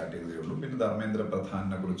ഗവൺമെന്റ് സ്റ്റാർട്ട് ചെയ്തേ ഉള്ളൂ. പിന്നെ ധർമ്മേന്ദ്ര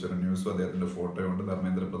പ്രധാനെ കുറിച്ചൊരു ന്യൂസും അദ്ദേഹത്തിന്റെ ഫോട്ടോ ഉണ്ട്.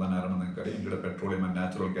 ധർമ്മേന്ദ്ര പ്രധാൻ ആരാണെന്ന് നിങ്ങൾക്കറിയാം. ഇന്ത്യയുടെ petroleum and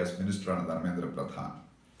natural gas മിനിസ്റ്ററാണ് Dharmendra Pradhan.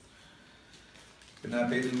 പിന്നെ ആ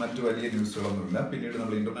പേജിൽ മറ്റു വലിയ ന്യൂസുകളൊന്നുമില്ല. പിന്നീട്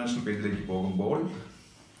നമ്മൾ ഇന്റർനാഷണൽ പേജിലേക്ക് പോകുമ്പോൾ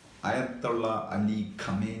അയത്തുള്ള അലി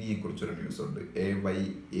ഖമേനിയെ കുറിച്ചൊരു ന്യൂസ് ഉണ്ട്.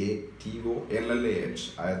 AYATOLLAH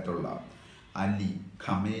Ayatollah Ali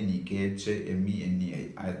Khamenei KHMENEI.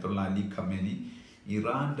 Ayatollah Ali Khamenei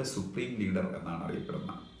ഇറാന്റെ സുപ്രീം ലീഡർ എന്നാണ്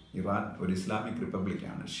അറിയപ്പെടുന്നത്. ഇറാൻ ഒരു ഇസ്ലാമിക്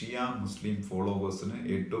റിപ്പബ്ലിക്കാണ്. ഷിയ മുസ്ലിം ഫോളോവേഴ്സിന്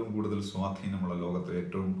ഏറ്റവും കൂടുതൽ സ്വാധീനമുള്ള ലോകത്തെ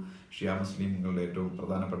ഏറ്റവും ഷിയ മുസ്ലിംകളുടെ ഏറ്റവും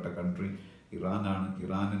പ്രധാനപ്പെട്ട കൺട്രി ഇറാനാണ്.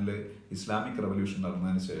 ഇറാനിൽ ഇസ്ലാമിക് റവല്യൂഷൻ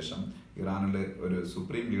നടന്നതിന് ശേഷം ഇറാനിൽ ഒരു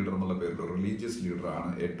സുപ്രീം ലീഡർ എന്നുള്ള പേരിൽ റിലീജിയസ്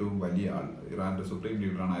ലീഡറാണ് ഏറ്റവും വലിയ ആൾ. ഇറാന്റെ സുപ്രീം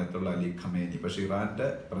ലീഡറാണ് അയത്തുള്ള അലി ഖമേനി. പക്ഷെ ഇറാന്റെ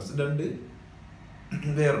പ്രസിഡന്റ്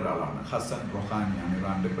വേറൊരാളാണ്. ഹസൻ റൊഹാനിയാണ്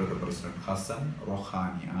ഇറാന്റെ ഇപ്പോഴത്തെ പ്രസിഡന്റ്. Hasan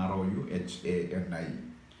Rouhani ROUHANI.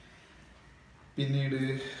 പിന്നീട്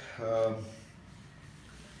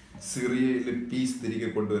സിറിയയിൽ പീസ് തിരികെ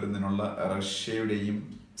കൊണ്ടുവരുന്നതിനുള്ള റഷ്യയുടെയും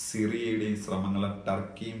സിറിയയുടെയും ശ്രമങ്ങളെ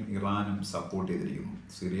ടർക്കിയും ഇറാനും സപ്പോർട്ട് ചെയ്തിരിക്കുന്നു.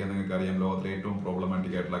 സിറിയ നിങ്ങൾക്കറിയാം ലോകത്തിലെ ഏറ്റവും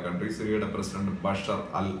പ്രോബ്ലമാറ്റിക് ആയിട്ടുള്ള കൺട്രി. സിറിയയുടെ പ്രസിഡന്റ് ബഷർ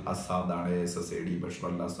അൽ അസാദ് ആണ്. ASSAD ബഷർ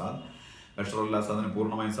അൽ അസാദ്. ബഷർ അൽ അസാദിന്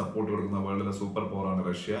പൂർണ്ണമായും സപ്പോർട്ട് കൊടുക്കുന്ന വേൾഡിലെ സൂപ്പർ പവറാണ്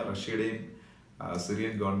Russia. റഷ്യയുടെയും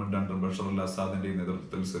Syrian government under Bashar അൽ അസാദിന്റെ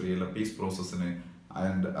നേതൃത്വത്തിൽ സിറിയയിലെ പീസ് പ്രോസസ്സിന്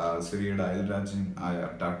സിറിയയുടെ അയൽരാജ്യം ആയ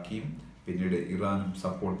ടർക്കിയും പിന്നീട് ഇറാനും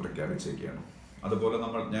സപ്പോർട്ട് പ്രഖ്യാപിച്ചേക്കുകയാണ്. അതുപോലെ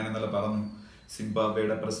ഞാൻ ഇന്നലെ പറഞ്ഞു,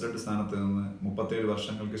 സിംബാബ്വേയുടെ പ്രസിഡന്റ് സ്ഥാനത്ത് നിന്ന് 37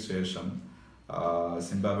 വർഷങ്ങൾക്ക് ശേഷം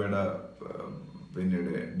സിംബാബ്വേയുടെ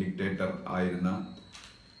പിന്നീട് ഡിക്റ്റേറ്റർ ആയിരുന്ന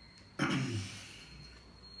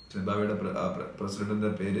സിംബാബ്വേയുടെ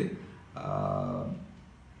പ്രസിഡന്റിന്റെ പേര്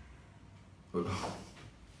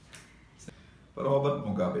റോബർട്ട്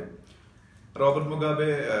മുഗാബെ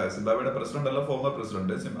സിംബാബ്വേയുടെ പ്രസിഡന്റ് അല്ല, ഫോമർ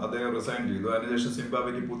പ്രസിഡന്റ്. അദ്ദേഹം റിസൈൻ ചെയ്തു. അതിനുശേഷം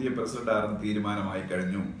സിംബാബ്വേക്ക് പുതിയ പ്രസിഡന്റ് ആരെന്ന് തീരുമാനമായി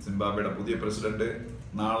കഴിഞ്ഞു. സിംബാബ്വേയുടെ പുതിയ പ്രസിഡന്റ്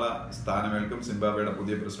നാളെ സ്ഥാനമേൽക്കും. സിംബാബ്വേയുടെ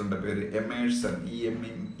പുതിയ പ്രസിഡന്റ് പേര് എമേഴ്സൺ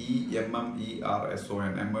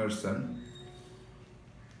EMMERSON എമേഴ്സൺ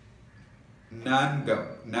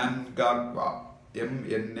നാൻഗാഗ്വ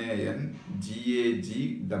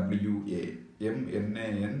MNANGAGWA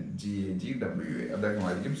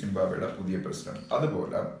അദ്ദേഹമായിരിക്കും സിംബാബ്വേയുടെ പുതിയ പ്രസിഡന്റ്.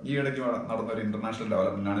 അതുപോലെ ഈ ഇടയ്ക്ക് നടന്ന ഒരു ഇന്റർനാഷണൽ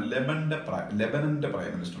ഡെവലപ്മെന്റ് ആണ് ലെബനന്റെ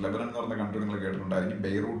പ്രൈം മിനിസ്റ്റർ. ലെബനൻ എന്ന് പറഞ്ഞ കൺട്രി നിങ്ങൾ കേട്ടിട്ടുണ്ടായിരിക്കും.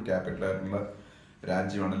 ബെയ്റൂട്ട് ക്യാപിറ്റൽ ആയിട്ടുള്ള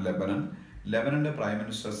രാജ്യമാണ് Lebanon. ലെബനന്റെ prime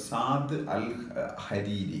minister Saad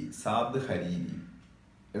Hariri Saad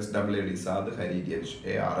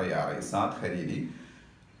Hariri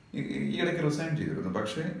ഈ ഇടയ്ക്ക് റിസൈൻ ചെയ്തിരുന്നു.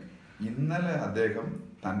 പക്ഷേ ഇന്നലെ അദ്ദേഹം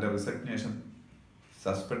തന്റെ റിസഗ്നേഷൻ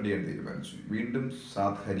സസ്പെൻഡ് ചെയ്യാൻ തീരുമാനിച്ചു. വീണ്ടും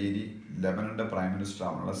സാദ് ഹരീരി ലെബനന്റെ പ്രൈം മിനിസ്റ്റർ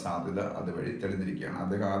ആവാനുള്ള സാധ്യത അതുവഴി തെളിഞ്ഞിരിക്കുകയാണ്.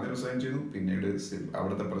 അദ്ദേഹം ആദ്യം റിസൈൻ ചെയ്തു. പിന്നീട്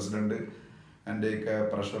അവിടുത്തെ പ്രസിഡന്റ് എന്റെയൊക്കെ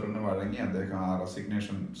പ്രഷറിന് വഴങ്ങി അദ്ദേഹം ആ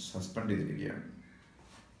റെസിഗ്നേഷൻ സസ്പെൻഡ് ചെയ്തിരിക്കുകയാണ്.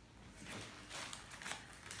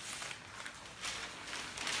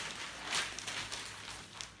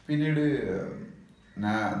 പിന്നീട്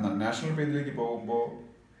നാഷണൽ പേജിലേക്ക് പോകുമ്പോൾ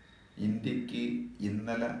ഇന്ത്യക്ക്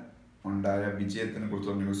ഇന്നലെ ഉണ്ടായ വിജയത്തിനെ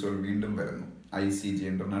കുറിച്ചുള്ള ന്യൂസുകൾ വീണ്ടും വരുന്നു. ICJ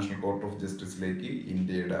ഇന്റർനാഷണൽ കോർട്ട് ഓഫ് ജസ്റ്റിസിലേക്ക്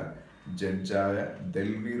ഇന്ത്യയുടെ ജഡ്ജായ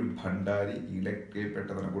ദൽവീർ ഭണ്ഡാരി ഇലക്ട്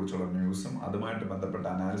ചെയ്യപ്പെട്ടതിനെ കുറിച്ചുള്ള ന്യൂസും അതുമായിട്ട് ബന്ധപ്പെട്ട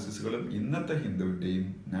അനാലിസിസുകളും ഇന്നത്തെ ഹിന്ദുവിൻ്റെയും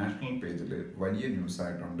നാഷണൽ പേജിൽ വലിയ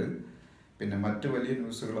ന്യൂസായിട്ടുണ്ട്. പിന്നെ മറ്റു വലിയ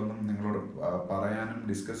ന്യൂസുകളൊന്നും നിങ്ങളോട് പറയാനും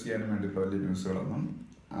ഡിസ്കസ് ചെയ്യാനും വേണ്ടിയിട്ടുള്ള വലിയ ന്യൂസുകളൊന്നും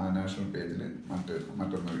നാഷണൽ പേജിൽ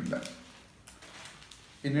മറ്റൊന്നുമില്ല.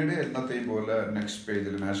 പിന്നീട് എന്നത്തെയും പോലെ നെക്സ്റ്റ്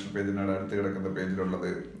പേജിൽ നാഷണൽ പേജിനോട് അടുത്ത് കിടക്കുന്ന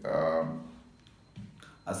പേജിലുള്ളത്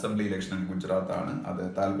അസംബ്ലി ഇലക്ഷൻ ഇൻ ഗുജറാത്ത് ആണ്. അത്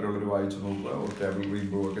താല്പര്യമുള്ളവർ വായിച്ചു നോക്കുക. വൊക്കാബുലറി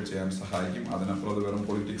ഇംപ്രൂവ് ഒക്കെ ചെയ്യാൻ സഹായിക്കും. അതിനപ്പുറം അത് വെറും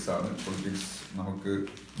പൊളിറ്റിക്സ് ആണ്. പൊളിറ്റിക്സ് നമുക്ക്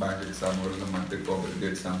ബാങ്ക് എക്സാമുകളിലും മറ്റ്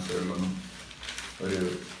കോമ്പറ്റേറ്റീവ് എക്സാംസുകളിലൊന്നും ഒരു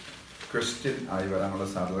ക്വസ്റ്റ്യൻ ആയി വരാനുള്ള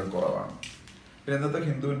സാധ്യത കുറവാണ്. പിന്നെ ഇന്നത്തെ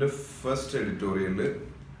ഹിന്ദുവിൻ്റെ ഫസ്റ്റ് എഡിറ്റോറിയലിൽ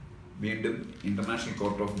വീണ്ടും ഇന്റർനാഷണൽ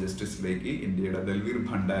കോർട്ട് ഓഫ് ജസ്റ്റിസിലേക്ക് ഇന്ത്യയുടെ ദൽവീർ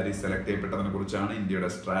ഭണ്ഡാരി സെലക്ട് ചെയ്യപ്പെട്ടതിനെ കുറിച്ചാണ്, ഇന്ത്യയുടെ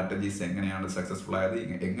സ്ട്രാറ്റജീസ് എങ്ങനെയാണ് സക്സസ്ഫുൾ ആയത്,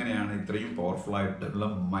 എങ്ങനെയാണ് ഇത്രയും പവർഫുൾ ആയിട്ടുള്ള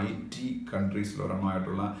മൈറ്റി കൺട്രീസിൽ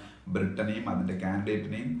ഒരെണ്ണമായിട്ടുള്ള ബ്രിട്ടനെയും അതിൻ്റെ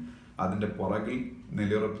കാൻഡിഡേറ്റിനെയും അതിൻ്റെ പുറകിൽ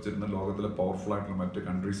നിലയുറപ്പിച്ചിരുന്ന ലോകത്തിലെ പവർഫുൾ ആയിട്ടുള്ള മറ്റ്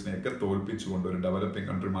കൺട്രീസിനെയൊക്കെ തോൽപ്പിച്ചുകൊണ്ട് ഒരു ഡെവലപ്പിംഗ്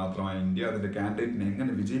കൺട്രി മാത്രമായ ഇന്ത്യ അതിൻ്റെ കാൻഡിഡേറ്റിനെ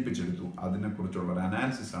എങ്ങനെ വിജയിപ്പിച്ചെടുത്തു അതിനെക്കുറിച്ചുള്ള ഒരു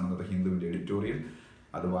അനാലിസിസ് ആണ് ഇന്നത്തെ ഹിന്ദുവിൻ്റെ എഡിറ്റോറിയൽ.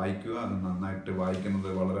 അത് വായിക്കുക, അത് നന്നായിട്ട് വായിക്കുന്നത്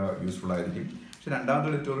വളരെ യൂസ്ഫുൾ ആയിരിക്കും. പക്ഷെ രണ്ടാമത്തെ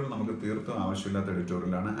എഡിറ്റോറിയൽ നമുക്ക് തീർത്തും ആവശ്യമില്ലാത്ത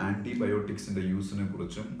എഡിറ്റോറിയലാണ്. ആൻറ്റിബയോട്ടിക്സിൻ്റെ യൂസിനെ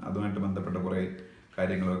കുറിച്ചും അതുമായിട്ട് ബന്ധപ്പെട്ട കുറേ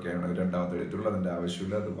കാര്യങ്ങളൊക്കെയാണ് രണ്ടാമത്തെ എഡിറ്റോറിയൽ. അതിൻ്റെ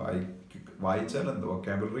ആവശ്യമില്ല. അത് വായിച്ചാൽ എന്ത്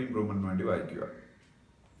വൊക്കാബുലറി ഇംപ്രൂവ്മെൻറ്റിന് വേണ്ടി വായിക്കുക.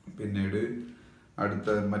 പിന്നീട് അടുത്ത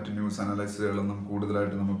മറ്റ് ന്യൂസ് അനലൈസുകളൊന്നും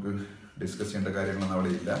കൂടുതലായിട്ട് നമുക്ക് ഡിസ്കസ് ചെയ്യേണ്ട കാര്യങ്ങളൊന്നും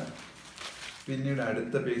അവിടെ ഇല്ല. പിന്നീട്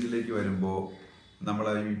അടുത്ത പേജിലേക്ക് വരുമ്പോൾ നമ്മൾ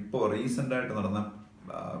ഇപ്പോൾ റീസെൻ്റായിട്ട് നടന്ന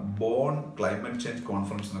ബോൺ ക്ലൈമറ്റ് ചേഞ്ച്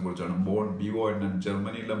കോൺഫറൻസിനെ കുറിച്ചാണ്. Bone BONN,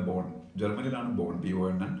 ജർമ്മനിയിലാണ് bone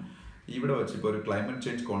BONN. ഇവിടെ വെച്ച് ഇപ്പോൾ ഒരു ക്ലൈമറ്റ്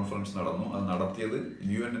ചേഞ്ച് കോൺഫറൻസ് നടന്നു. അത് നടത്തിയത്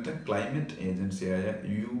UN-ന്റെ ക്ലൈമറ്റ് ഏജൻസിയായ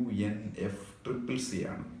UNFCCC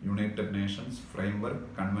ആണ്, United Nations framework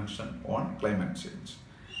convention on climate change.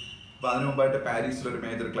 അപ്പോൾ അതിനു മുമ്പായിട്ട് പാരീസിൽ ഒരു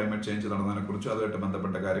മേജർ ക്ലൈമറ്റ് ചേഞ്ച് നടന്നതിനെ കുറിച്ചും അതുമായിട്ട്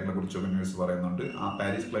ബന്ധപ്പെട്ട കാര്യങ്ങളെ കുറിച്ചൊക്കെ ന്യൂസ് പറയുന്നുണ്ട്. ആ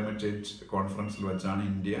പാരീസ് ക്ലൈമറ്റ് ചേഞ്ച് കോൺഫറൻസിൽ വെച്ചാണ്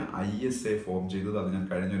ഇന്ത്യ ISA ഫോം ചെയ്തത്. അത് ഞാൻ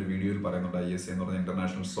കഴിഞ്ഞൊരു വീഡിയോയിൽ പറയുന്നുണ്ട്. ISA എന്ന് പറഞ്ഞ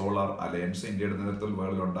ഇന്റർനാഷണൽ സോളാർ അലയൻസ്, ഇന്ത്യയുടെ നേതൃത്വത്തിൽ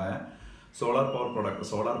വേൾഡിലുണ്ടായ സോളാർ പവർ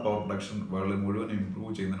പ്രൊഡക്ഷൻ വേൾഡ് മുഴുവൻ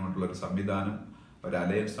ഇംപ്രൂവ് ചെയ്യുന്നതിനുള്ള ഒരു സംവിധാനം, ഒരു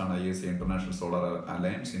അലയൻസ് ആണ് ISA, international solar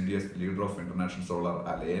alliance. India is leader of international solar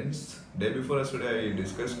alliance. Day before yesterday I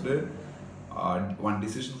discussed one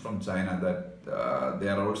decision from China that they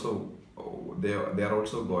are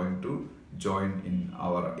also going to join in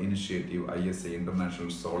our initiative ISA, International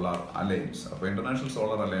Solar Alliance. അപ്പോൾ international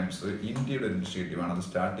solar alliance ഇന്ത്യയുടെ ഒരു initiative ആണ്. അത്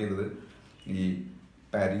start ചെയ്തത് ഈ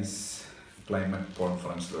Paris climate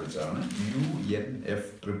കോൺഫറൻസിൽ വെച്ചാണ്.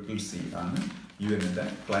 UNFCCC ആണ് UN-ന്റെ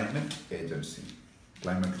ക്ലൈമറ്റ് ഏജൻസി,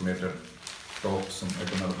 ക്ലൈമറ്റ് റിലേറ്റഡ് ടോക്സും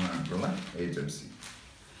ഒക്കെ നടത്തുന്നതിനുള്ള ഏജൻസി.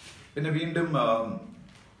 പിന്നെ വീണ്ടും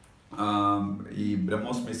ഈ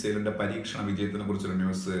ബ്രഹ്മോസ് മിസൈലിന്റെ പരീക്ഷണ വിജയത്തിനെ കുറിച്ചൊരു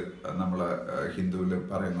ന്യൂസ് നമ്മൾ ഹിന്ദുവിൽ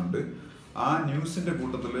പറയുന്നുണ്ട്. ആ ന്യൂസിന്റെ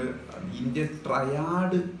കൂട്ടത്തിൽ ഇന്ത്യ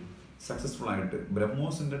ട്രയാഡ് സക്സസ്ഫുൾ ആയിട്ട്,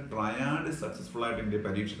 ബ്രഹ്മോസിന്റെ ട്രയാഡ് സക്സസ്ഫുൾ ആയിട്ട് ഇന്ത്യ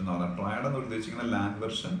പരീക്ഷിക്കുന്നതാണ്. ട്രയാഡ് എന്ന് ഉദ്ദേശിക്കുന്നത് land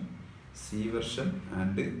version, see version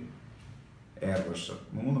and air version,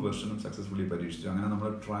 3 വെർഷനും successfully പരീക്ഷിച്ചു. അങ്ങനെ നമ്മൾ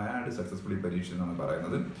ട്രയാഡ് സക്സസ്ഫുള്ളി പരീക്ഷിച്ചു എന്നാണ്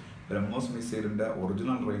പറയുന്നത്. ബ്രഹ്മോസ് മിസൈലിന്റെ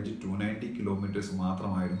ഒറിജിനൽ റേഞ്ച് 290 കിലോമീറ്റേഴ്സ്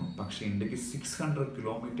മാത്രമായിരുന്നു. പക്ഷേ ഇന്ത്യക്ക് 600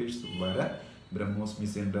 കിലോമീറ്റേഴ്സ് വരെ ബ്രഹ്മോസ്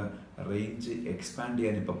മിസൈലിന്റെ റേഞ്ച് എക്സ്പാൻഡ്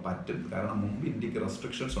ചെയ്യാൻ ഇപ്പോൾ പറ്റും. കാരണം മുമ്പ് ഇന്ത്യക്ക്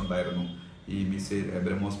റെസ്ട്രിക്ഷൻസ് ഉണ്ടായിരുന്നു ഈ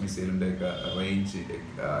ബ്രഹ്മോസ് മിസൈലിന്റെ ഒക്കെ റേഞ്ച്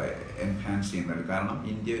എൻഹാൻസ് ചെയ്യുന്നത്. കാരണം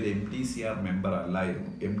ഇന്ത്യ ഒരു MTCR മെമ്പർ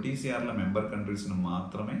അല്ലായിരുന്നു. MTCRലെ മെമ്പർ കൺട്രീസിന്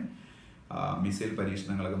മാത്രമേ മിസൈൽ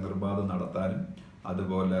പരീക്ഷണങ്ങളൊക്കെ നിർബാധം നടത്താനും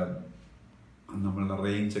അതുപോലെ നമ്മളുടെ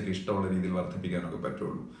റേഞ്ചൊക്കെ ഇഷ്ടമുള്ള രീതിയിൽ വർദ്ധിപ്പിക്കാനൊക്കെ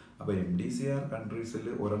പറ്റുള്ളൂ. അപ്പോൾ MTCR കൺട്രീസിൽ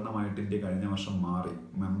ഒരെണ്ണമായിട്ട് ഇന്ത്യ കഴിഞ്ഞ വർഷം മാറി.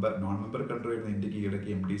 നോൺ മെമ്പർ കൺട്രി ആയിരുന്നു ഇന്ത്യക്ക് ഈയിടയ്ക്ക്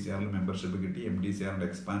MTCRൽ മെമ്പർഷിപ്പ് കിട്ടി. MTCRന്റെ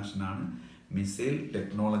എക്സ്പാൻഷനാണ് missile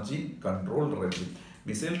technology control regime.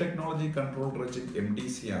 Missile technology control regime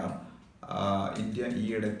MTCR India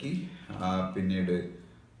ഈയിടയ്ക്ക് പിന്നീട്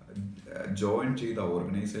ജോയിൻ ചെയ്ത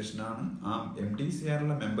ഓർഗനൈസേഷനാണ്. ആ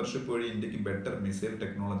MTCRലെ മെമ്പർഷിപ്പ് വഴി ഇന്ത്യക്ക് ബെറ്റർ മിസൈൽ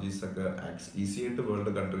ടെക്നോളജീസ് ഒക്കെ ഈസി ആയിട്ട്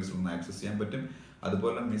വേൾഡ് കൺട്രീസിൽ നിന്ന് ആക്സസ് ചെയ്യാൻ പറ്റും.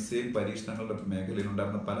 അതുപോലെ മിസൈൽ പരീക്ഷണങ്ങളുടെ മേഖലയിൽ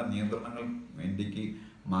ഉണ്ടായിരുന്ന പല നിയന്ത്രണങ്ങൾ ഇന്ത്യക്ക്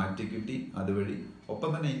മാറ്റിക്കിട്ടി അതുവഴി. ഒപ്പം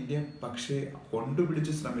തന്നെ ഇന്ത്യ പക്ഷേ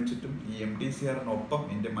കൊണ്ടുപിടിച്ച് ശ്രമിച്ചിട്ടും ഈ MTCRനൊപ്പം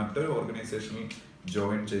ഇന്ത്യ മറ്റൊരു ഓർഗനൈസേഷനിൽ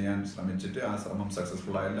ജോയിൻ ചെയ്യാൻ ശ്രമിച്ചിട്ട് ആ ശ്രമം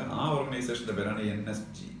സക്സസ്ഫുൾ ആയില്ല. ആ ഓർഗനൈസേഷന്റെ പേരാണ്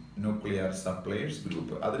NSG, ന്യൂക്ലിയർ സപ്ലയേഴ്സ്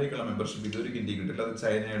ഗ്രൂപ്പ്. അതിലേക്കുള്ള മെമ്പർഷിപ്പ് ഇതുവരെ ഇന്ത്യക്ക് കിട്ടില്ല. അത്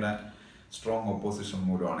ചൈനയുടെ സ്ട്രോങ് ഒപ്പോസിഷൻ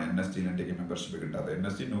മൂലമാണ് NSG ഇന്ത്യക്ക് മെമ്പർഷിപ്പ് കിട്ടാത്തത്.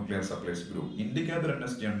 NSG nuclear supplies group. ഇന്ത്യക്കകത്തൊരു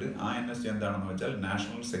NSG ഉണ്ട്. ആ NSG എന്താണെന്ന് വെച്ചാൽ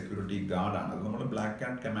നാഷണൽ സെക്യൂരിറ്റി ഗാർഡ് ആണ്. അത് നമ്മൾ ബ്ലാക്ക്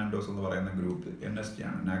ആൻഡ് കമാൻഡോസ് എന്ന് പറയുന്ന ഗ്രൂപ്പ് NSG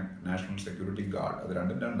ആണ്, നാഷണൽ സെക്യൂരിറ്റി ഗാർഡ്. അത്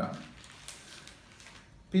രണ്ടാണ്.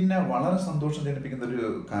 പിന്നെ വളരെ സന്തോഷം ജനിപ്പിക്കുന്ന ഒരു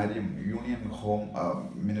കാര്യം union home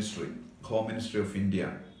ministry of India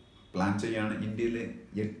plan ചെയ്യാണ് ഇന്ത്യയിലെ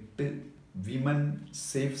 8 വിമൻ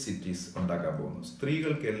സേഫ് സിറ്റീസ് ഉണ്ടാക്കാൻ പോകുന്നു.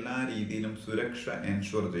 സ്ത്രീകൾക്ക് എല്ലാ രീതിയിലും സുരക്ഷ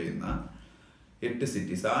എൻഷുർ ചെയ്യുന്ന 8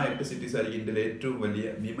 സിറ്റീസ്. ആ 8 സിറ്റീസ് ആയിരിക്കും ഇന്ത്യയിലെ ഏറ്റവും വലിയ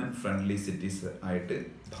വിമൻ ഫ്രണ്ട്ലി സിറ്റീസ് ആയിട്ട്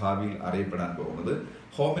ഭാവിയിൽ അറിയപ്പെടാൻ പോകുന്നത്.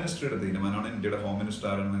 ഹോം മിനിസ്ട്രിയുടെ തീരുമാനമാണ്. ഇന്ത്യയുടെ ഹോം മിനിസ്റ്റർ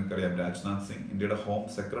ആണെന്ന് നിങ്ങൾക്കറിയാം, രാജ്നാഥ് സിംഗ്. ഇന്ത്യയുടെ ഹോം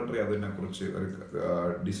സെക്രട്ടറി അതിനെക്കുറിച്ച് ഒരു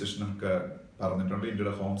ഡിസിഷനൊക്കെ പറഞ്ഞിട്ടുണ്ട്.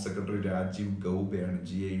 ഇന്ത്യയുടെ home secretary Rajeev ഗൗബയാണ്,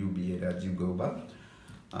 GAUBA, Rajeev Gauba.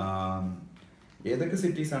 ഏതൊക്കെ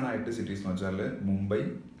സിറ്റീസാണ് ആ 8 സിറ്റീസ് എന്ന് വെച്ചാൽ മുംബൈ,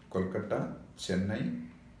 കൊൽക്കത്ത, ചെന്നൈ,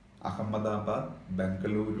 അഹമ്മദാബാദ്,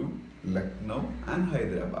 ബംഗളൂരു, ലക്നൗ ആൻഡ്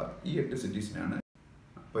ഹൈദരാബാദ്. ഈ 8 സിറ്റീസിനാണ്.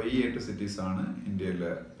 അപ്പോൾ ഈ 8 സിറ്റീസാണ്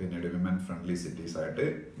ഇന്ത്യയിലെ പിന്നീട് വിമൻ ഫ്രണ്ട്ലി സിറ്റീസ് ആയിട്ട്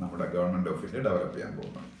നമ്മുടെ ഗവൺമെൻറ് ഓഫ് ഇന്ത്യ ഡെവലപ്പ് ചെയ്യാൻ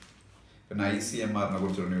പോകുന്നത്. പിന്നെ ICMR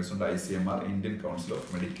കുറിച്ചൊരു ന്യൂസ് ഉണ്ട്. ICMR, Indian council of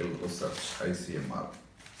medical research, ICMR.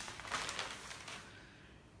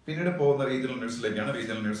 പിന്നീട് പോകുന്ന റീജിയണൽ ന്യൂസിലേക്കാണ്.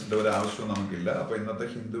 റീജിയണൽ ന്യൂസിന്റെ ഒരു ആവശ്യവും നമുക്കില്ല. അപ്പോൾ ഇന്നത്തെ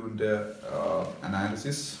ഹിന്ദുവിന്റെ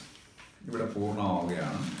അനാലിസിസ് ഇവിടെ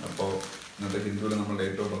പൂർണ്ണമാവുകയാണ്. അപ്പോൾ ഇന്നത്തെ ഹിന്ദുവിൽ നമ്മളുടെ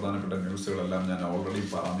ഏറ്റവും പ്രധാനപ്പെട്ട ന്യൂസുകളെല്ലാം ഞാൻ ഓൾറെഡി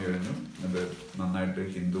പറഞ്ഞു കഴിഞ്ഞു. ഇത് നന്നായിട്ട്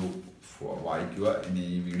ഹിന്ദു വായിക്കുക ഇനി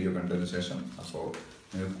ഈ വീഡിയോ കണ്ടതിന് ശേഷം. അപ്പോൾ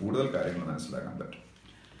നിങ്ങൾക്ക് കൂടുതൽ കാര്യങ്ങൾ മനസ്സിലാക്കാൻ പറ്റും.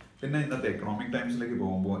 പിന്നെ ഇന്നത്തെ എക്കണോമിക് ടൈംസിലേക്ക്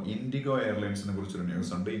പോകുമ്പോൾ ഇൻഡിഗോ എയർലൈൻസിനെ കുറിച്ചൊരു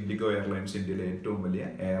ന്യൂസ് ഉണ്ട്. ഇൻഡിഗോ എയർലൈൻസ് ഇന്ത്യയിലെ ഏറ്റവും വലിയ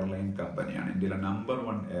എയർലൈൻ കമ്പനിയാണ്. ഇന്ത്യയിലെ നമ്പർ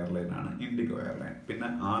 1 എയർലൈൻ ആണ് ഇൻഡിഗോ എയർലൈൻ. പിന്നെ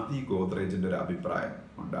ആദി ഗോദ്രേജിന്റെ ഒരു അഭിപ്രായം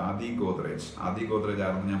ഉണ്ട്. ആദി ഗോദ്രേജ്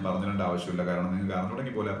ആണെന്ന് ഞാൻ പറഞ്ഞിരേണ്ട ആവശ്യമില്ല, കാരണം നിങ്ങൾക്ക്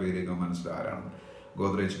അറിഞ്ഞുടങ്ങി പോലെ ആ പേരേക്ക് മനസ്സിലാകാനാണ്.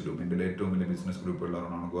 ഗോദ്രേജ് ഗ്രൂപ്പ് ഇന്ത്യയിലെ ഏറ്റവും വലിയ ബിസിനസ്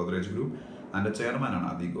ഗ്രൂപ്പുള്ളവരാണ് ഗോദ്രേജ് ഗ്രൂപ്പ്. അതിന്റെ ചെയർമാനാണ്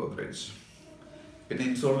ആദി ഗോദ്രേജ്. പിന്നെ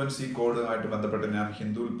ഇൻസോൾവൻസി കോഡുമായിട്ട് ബന്ധപ്പെട്ട് ഞാൻ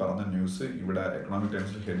ഹിന്ദുവിൽ പറഞ്ഞ ന്യൂസ് ഇവിടെ എക്കണോമിക്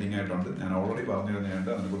ടൈംസിൽ ഹെഡിങ് ആയിട്ടുണ്ട്. ഞാൻ ഓൾറെഡി പറഞ്ഞു കഴിഞ്ഞാൽ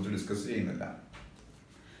അതിനെക്കുറിച്ച് ഡിസ്കസ് ചെയ്യുന്നില്ല.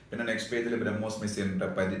 പിന്നെ നെക്സ്റ്റ് പേജിൽ ബ്രഹ്മോസ് മിസൈലിന്റെ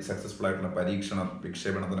സക്സസ്ഫുൾ ആയിട്ടുള്ള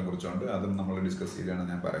വിക്ഷേപണത്തിനെ കുറിച്ചുണ്ട്. അതും നമ്മൾ ഡിസ്കസ് ചെയ്യുകയാണ്,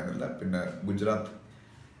 ഞാൻ പറയുന്നില്ല. പിന്നെ ഗുജറാത്ത്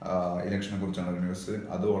ഇലക്ഷനെ കുറിച്ചാണ് ഒരു ന്യൂസ്,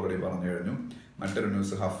 അതും ഓൾറെഡി പറഞ്ഞു കഴിഞ്ഞു. മറ്റൊരു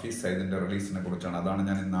ന്യൂസ് ഹഫീസ് സയ്യിദിന്റെ റിലീസിനെ കുറിച്ചാണ്. അതാണ്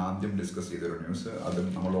ഞാൻ ഇന്ന് ആദ്യം ഡിസ്കസ് ചെയ്തൊരു ന്യൂസ്. അതും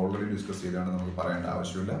നമ്മൾ ഓൾറെഡി ഡിസ്കസ് ചെയ്താണ്, നമുക്ക് പറയേണ്ട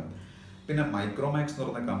ആവശ്യമില്ല. പിന്നെ മൈക്രോമാക്സ് എന്ന്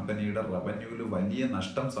പറഞ്ഞ കമ്പനിയുടെ റവന്യൂവിൽ വലിയ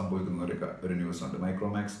നഷ്ടം സംഭവിക്കുന്ന ഒരു ന്യൂസ് ഉണ്ട്.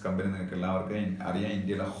 മൈക്രോമാക്സ് കമ്പനി നിങ്ങൾക്ക് എല്ലാവർക്കും അറിയാം,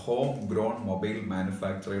 ഇന്ത്യയിലെ ഹോം ഗ്രോൺ മൊബൈൽ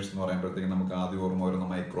മാനുഫാക്ചറേഴ്സ് എന്ന് പറയുമ്പോഴത്തേക്കും നമുക്ക് ആദ്യം ഓർമ്മ വരുന്ന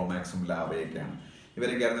മൈക്രോമാക്സും ലാവയൊക്കെയാണ്.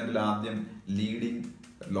 ഇവരൊക്കെ ആയിരുന്നു ഇതിൽ ആദ്യം leading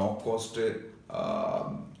low cost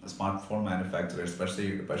smart phone manufacturers.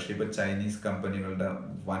 പക്ഷേ ഇപ്പോൾ ചൈനീസ് കമ്പനികളുടെ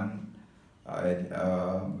വൻ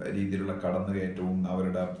രീതിയിലുള്ള കടന്നുകയറ്റവും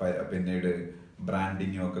അവരുടെ പിന്നീട്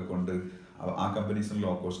ബ്രാൻഡിങ്ങും ഒക്കെ കൊണ്ട് ആ കമ്പനീസും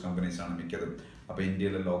ലോ കോസ്റ്റ് കമ്പനീസാണ് മിക്കതും. അപ്പോൾ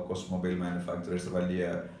ഇന്ത്യയിലെ ലോ കോസ്റ്റ് മൊബൈൽ മാനുഫാക്ചറേഴ്സ് വലിയ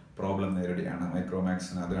പ്രോബ്ലം നേരിടുകയാണ്.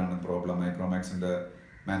 മൈക്രോമാക്സിന് അതാണ് പ്രോബ്ലം. മൈക്രോമാക്സിന്റെ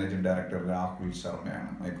മാനേജിംഗ് ഡയറക്ടർ രാഹുൽ ശർമ്മയാണ്.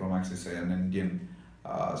 Micromax is an Indian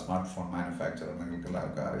smart phone manufacturer, നിങ്ങൾക്ക്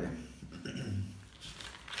എല്ലാവർക്കും അറിയാം.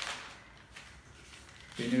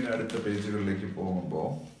 പിന്നീട് അടുത്ത പേജുകളിലേക്ക്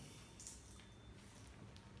പോകുമ്പോൾ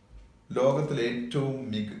ലോകത്തിലെ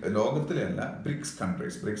അല്ല ബ്രിക്സ്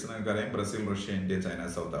കൺട്രീസ്, ബ്രിക്സ് നമുക്കറിയാം, Brazil, Russia, India, China,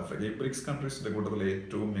 south Africa. ഈ ബ്രിക്സ് കൺട്രീസിന്റെ കൂട്ടത്തിൽ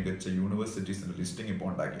ഏറ്റവും മികച്ച യൂണിവേഴ്സിറ്റീസിന്റെ ലിസ്റ്റിംഗ് ഇപ്പോൾ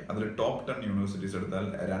ഉണ്ടാക്കി. അതിൽ ടോപ്പ് 10 യൂണിവേഴ്സിറ്റീസ് എടുത്താൽ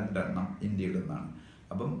 2 ഇന്ത്യയിൽ നിന്നാണ്.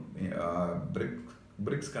 അപ്പം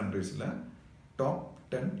ബ്രിക്സ് കൺട്രീസിലെ ടോപ്പ്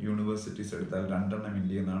 10 യൂണിവേഴ്സിറ്റീസ് എടുത്താൽ 2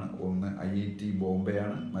 ഇന്ത്യയിൽ നിന്നാണ്. ഒന്ന് IIT ബോംബെ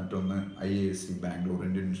ആണ്, മറ്റൊന്ന് IISc Bangalore,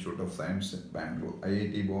 Indian institute of science Bangalore.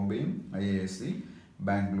 IIT ബോംബെയും IISc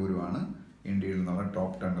ബാംഗ്ലൂരുമാണ് ഇന്ത്യയിൽ നിന്നുള്ള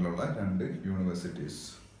ടോപ്പ് 10 2 യൂണിവേഴ്സിറ്റീസ്.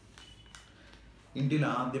 ഇന്ത്യയിൽ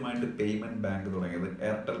ആദ്യമായിട്ട് പേയ്മെന്റ് ബാങ്ക് തുടങ്ങിയത്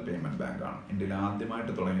എയർടെൽ പേയ്മെന്റ് ബാങ്ക് ആണ്. ഇന്ത്യയിൽ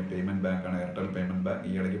ആദ്യമായിട്ട് തുടങ്ങിയ പേയ്മെന്റ് ബാങ്ക് ആണ് എയർടെൽ പേയ്മെന്റ് ബാങ്ക്.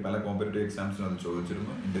 ഈ ഇടയ്ക്ക് പല കോമ്പറ്റേറ്റീവ് എക്സാംസിനും അത്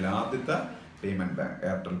ചോദിച്ചിരുന്നു. ഇന്ത്യയിൽ ആദ്യത്തെ payment bank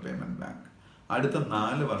Airtel payment bank. അടുത്ത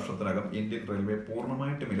 4 വർഷത്തിനകം ഇന്ത്യൻ റെയിൽവേ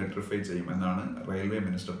പൂർണ്ണമായിട്ടും ഇലക്ട്രിഫൈ ചെയ്യുമെന്നാണ് റെയിൽവേ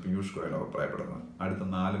മിനിസ്റ്റർ പീയൂഷ് ഗോയൽ അഭിപ്രായപ്പെടുന്നത്. അടുത്ത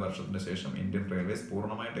 4 വർഷത്തിന് ശേഷം ഇന്ത്യൻ റെയിൽവേസ്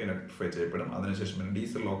പൂർണ്ണമായിട്ട് ഇലക്ട്രിഫൈ ചെയ്യപ്പെടും. അതിനുശേഷം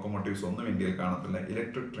ഡീസൽ ലോക്കോമോട്ടീവ്സ് ഒന്നും ഇന്ത്യയിൽ കാണത്തില്ല,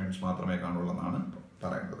 ഇലക്ട്രിക് ട്രെയിൻസ് മാത്രമേ കാണുള്ളൂ എന്നാണ്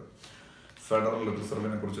പറയുന്നത്. ഫെഡറൽ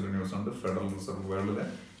റിസർവിനെ കുറിച്ചൊരു ന്യൂസ് ഉണ്ട്. ഫെഡറൽ റിസർവ് വേൾഡിലെ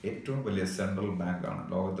ഏറ്റവും വലിയ സെൻട്രൽ ബാങ്കാണ്.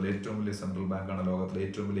 ലോകത്തിലെ ഏറ്റവും വലിയ സെൻട്രൽ ബാങ്കാണ്. ലോകത്തിലെ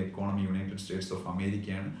ഏറ്റവും വലിയ എക്കോണമി യുണൈറ്റഡ് സ്റ്റേറ്റ്സ് ഓഫ്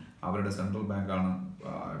അമേരിക്കയാണ്. അവരുടെ സെൻട്രൽ ബാങ്കാണ്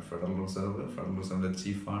federal reserve. Federal റിസർവിന്റെ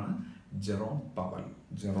ചീഫാണ് Jerome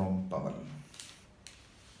Powell.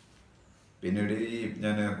 പിന്നീട്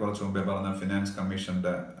ഞാൻ കുറച്ച് മുമ്പേ പറഞ്ഞ ഫിനാൻസ്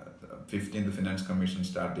കമ്മീഷന്റെ 15th ഫിനാൻസ് കമ്മീഷൻ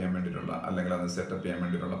സ്റ്റാർട്ട് ചെയ്യാൻ വേണ്ടിയിട്ടുള്ള, അല്ലെങ്കിൽ അത് സെറ്റപ്പ് ചെയ്യാൻ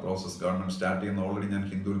വേണ്ടിയിട്ടുള്ള പ്രോസസ് ഗവൺമെന്റ് സ്റ്റാർട്ട് ചെയ്യുന്ന ഓൾറെഡി ഞാൻ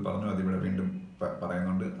ഹിന്ദുവിൽ പറഞ്ഞു. അതിവിടെ വീണ്ടും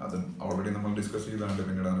പറയുന്നുണ്ട്. അതും ഓൾറെഡി നമ്മൾ ഡിസ്കസ് ചെയ്തതുകൊണ്ട്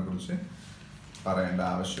പിന്നീട് അതിനെക്കുറിച്ച് പറയേണ്ട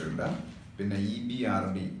ആവശ്യമില്ല. പിന്നെ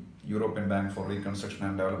EBRD, European bank for reconstruction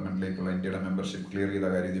and ഡെവലപ്മെന്റിലേക്കുള്ള ഇന്ത്യയുടെ മെമ്പർഷിപ്പ് ക്ലിയർ ചെയ്ത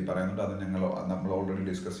കാര്യം പറയുന്നുണ്ട്. അത് നമ്മൾ ഓൾറെഡി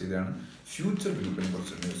ഡിസ്കസ് ചെയ്തതാണ്. ഫ്യൂച്ചർ ഗ്രൂപ്പിനെ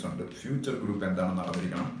കുറിച്ച് ന്യൂസ് ഉണ്ട്. ഫ്യൂച്ചർ ഗ്രൂപ്പ് എന്താണെന്ന്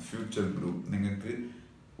അറിഞ്ഞിരിക്കണം. ഫ്യൂച്ചർ ഗ്രൂപ്പ് നിങ്ങൾക്ക്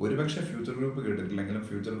ഒരുപക്ഷെ ഫ്യൂച്ചർ ഗ്രൂപ്പ് കേട്ടിട്ടില്ലെങ്കിലും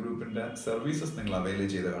ഫ്യൂച്ചർ ഗ്രൂപ്പിന്റെ സർവീസസ് നിങ്ങൾ അവൈൽ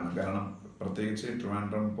ചെയ്ത് കാണും. കാരണം പ്രത്യേകിച്ച്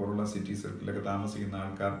ട്രിവാൻഡ്രം പോലുള്ള സിറ്റീസിലൊക്കെ താമസിക്കുന്ന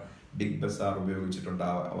ആൾക്കാർ ബിഗ് ബസാർ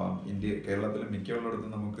ഉപയോഗിച്ചിട്ടുണ്ടാവാം. കേരളത്തിൽ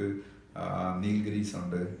മിക്കുള്ളിടത്തും നമുക്ക് നീൽഗിരീസ്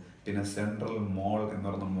ഉണ്ട്. പിന്നെ സെൻട്രൽ മോൾ എന്ന്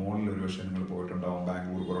പറഞ്ഞ മോളിൽ ഒരുപക്ഷെ നിങ്ങൾ പോയിട്ടുണ്ടാവും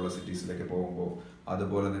ബാംഗ്ലൂർ പോലുള്ള സിറ്റീസിലേക്ക് പോകുമ്പോൾ.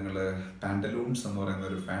 അതുപോലെ നിങ്ങൾ പാൻറ്റലൂൺസ് എന്ന് പറയുന്ന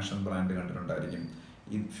ഒരു ഫാഷൻ ബ്രാൻഡ് കണ്ടിട്ടുണ്ടായിരിക്കും.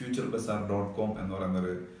 ഈ futurebazar.com എന്ന്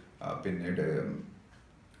പറയുന്നൊരു പിന്നീട്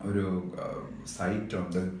ഒരു സൈറ്റ്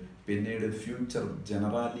ഉണ്ട്. പിന്നീട് ഫ്യൂച്ചർ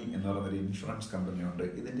ജനറാലി എന്ന് പറയുന്നൊരു ഇൻഷുറൻസ് കമ്പനി ഉണ്ട്.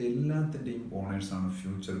 ഇതിൻ്റെ എല്ലാത്തിൻ്റെയും ഓണേഴ്സാണ്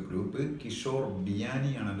ഫ്യൂച്ചർ ഗ്രൂപ്പ്. കിഷോർ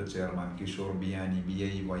ബിയാനിയാണ് എൻ്റെ ചെയർമാൻ. കിഷോർ ബിയാനി,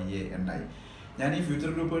 BIYANI. ഞാൻ ഈ ഫ്യൂച്ചർ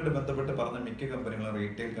ഗ്രൂപ്പുമായിട്ട് ബന്ധപ്പെട്ട് പറഞ്ഞ മിക്ക കമ്പനികളും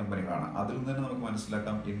റീറ്റെയിൽ കമ്പനികളാണ്. അതിൽ നിന്ന് തന്നെ നമുക്ക്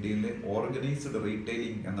മനസ്സിലാക്കാം ഇന്ത്യയിലെ ഓർഗനൈസ്ഡ്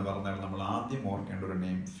റീറ്റെയിലിംഗ് എന്ന് പറഞ്ഞാൽ നമ്മൾ ആദ്യം ഓർക്കേണ്ട ഒരു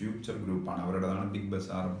നെയിം ഫ്യൂച്ചർ ഗ്രൂപ്പാണ്. അവരുടേതാണ് ബിഗ്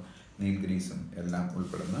ബസാറും നീൽഗിരീസും എല്ലാം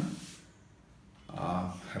ഉൾപ്പെടുന്ന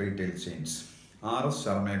റീറ്റെയിൽ ചെയിൻസ്. RS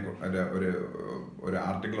ശർമ്മയെ ഒരു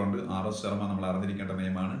ആർട്ടിക്കിൾ ഉണ്ട്. RS ശർമ്മ നമ്മൾ അറിഞ്ഞിരിക്കേണ്ട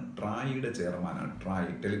നെയിമാണ്. ട്രായിയുടെ ചെയർമാനാണ്. TRAI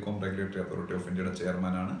telecom regulatory authority of ഇന്ത്യയുടെ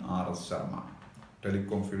ചെയർമാനാണ് RS ശർമ്മ.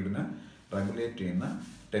 ടെലികോം ഫീൽഡിനെ റെഗുലേറ്റ് ചെയ്യുന്ന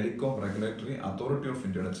ടെലികോം റെഗുലേറ്ററി അതോറിറ്റി ഓഫ്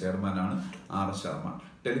ഇന്ത്യയുടെ ചെയർമാനാണ് RS Sharma.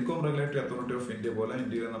 Telecom regulatory authority of India പോലെ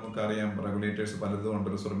ഇന്ത്യയിൽ നമുക്കറിയാം റെഗുലേറ്റേഴ്സ് പലതും ഉണ്ട്.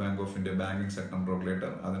 Reserve bank of India banking sector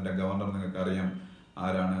regulator, അതിന്റെ ഗവർണർ നിങ്ങൾക്കറിയാം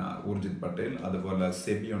ആരാണ്, ഊർജിത് പട്ടേൽ. അതുപോലെ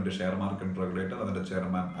സെബി ഉണ്ട്, ഷെയർ മാർക്കറ്റ് റെഗുലേറ്റർ, അതിന്റെ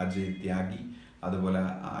ചെയർമാൻ അജയ് ത്യാഗി. അതുപോലെ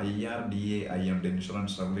IRDAI ഉണ്ട്,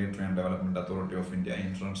 insurance regulatory and development authority of India,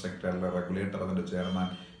 insurance സെക്ടറിലെ regulator, അതിന്റെ ചെയർമാൻ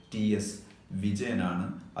TS വിജയനാണ്.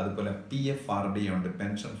 അതുപോലെ PFRDA ഉണ്ട്,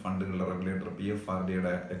 pension ഫണ്ടുകളുടെ regulator,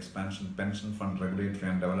 PFRDയുടെ expansion pension fund regulatory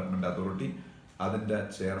and development authority, അതിന്റെ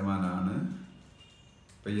ചെയർമാനാണ്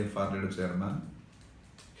PFRDയുടെ chairman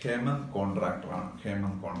Hemant കോൺട്രാക്ടറാണ്.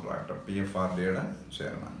 Hemant contractor PFRDയുടെ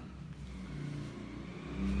chairman.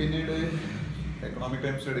 പിന്നീട് economic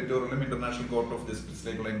times എഡിറ്റോറിയലും international court of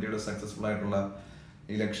ജസ്റ്റിസിലേക്കുള്ള ഇന്ത്യയുടെ സക്സസ്ഫുൾ ആയിട്ടുള്ള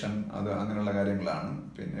ഇലക്ഷൻ, അത് അങ്ങനെയുള്ള കാര്യങ്ങളാണ്.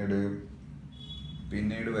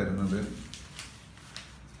 പിന്നീട് വരുന്നത്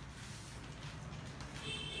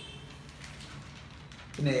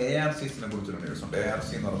പിന്നെ ARCസിനെ കുറിച്ചൊരു ന്യൂസ് ഉണ്ട്. ARC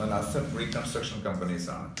എന്ന് പറഞ്ഞാൽ അസറ്റ് റീകൺസ്ട്രക്ഷൻ കമ്പനീസ്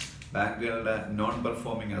ആണ്. ബാങ്കുകളുടെ non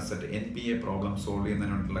performing asset NPA problem solve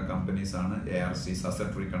ചെയ്യുന്നതിനുള്ള കമ്പനീസ് ആണ് ARCs,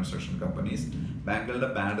 അസറ്റ് റീകൺസ്ട്രക്ഷൻ കമ്പനീസ്. ബാങ്കുകളുടെ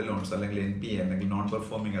ബാഡ് ലോൺസ് അല്ലെങ്കിൽ NPA അല്ലെങ്കിൽ നോൺ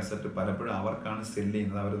പെർഫോമിംഗ് അസറ്റ് പലപ്പോഴും അവർക്കാണ് സെല്ല്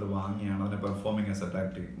ചെയ്യുന്നത്. അവരത് വാങ്ങിയാണ് അതിനെ പെർഫോമിംഗ് അസറ്റ്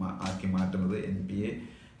ആക്കി മാറ്റുന്നത്. NPA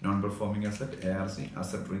non performing asset, ARC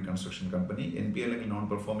asset reconstruction company. NPA അല്ലെങ്കിൽ നോൺ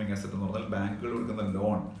പെർഫോമിംഗ് അസറ്റ് എന്ന് പറഞ്ഞാൽ ബാങ്കുകൾ കൊടുക്കുന്ന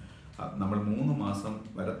ലോൺ നമ്മൾ 3 മാസം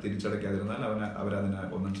വരെ തിരിച്ചടയ്ക്കാതിരുന്നാൽ അവരതിനെ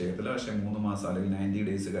ഒന്നും ചെയ്യത്തില്ല. പക്ഷേ 3 മാസം അല്ലെങ്കിൽ 90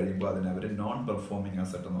 days കഴിയുമ്പോൾ അതിനെ അവർ നോൺ പെർഫോമിംഗ്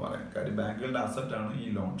അസറ്റ് എന്ന് പറയും. കാര്യം ബാങ്കുകളുടെ അസറ്റാണ് ഈ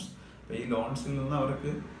ലോൺസ്. അപ്പോൾ ഈ ലോൺസിൽ നിന്ന്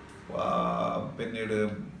അവർക്ക് പിന്നീട്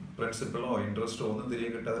പ്രിൻസിപ്പളോ ഇൻട്രസ്റ്റോ ഒന്നും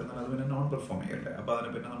തിരികെ കിട്ടാതിരുന്നാൽ അത് പിന്നെ നോൺ പെർഫോമിംഗ് അല്ലേ. അപ്പോൾ അതിനെ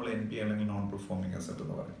പിന്നെ നമ്മൾ NPA അല്ലെങ്കിൽ നോൺ പെർഫോമിംഗ് അസറ്റ്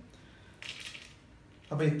എന്ന് പറയും.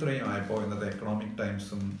 അപ്പോൾ ഇത്രയും ആയപ്പോൾ ഇന്നത്തെ എക്കണോമിക്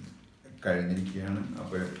ടൈംസും കഴിഞ്ഞിരിക്കുകയാണ്.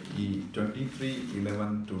 അപ്പോൾ ഈ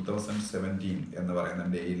 23/11/2017 എന്ന് പറയുന്ന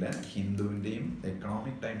ഡേയിൽ ഹിന്ദുവിൻ്റെയും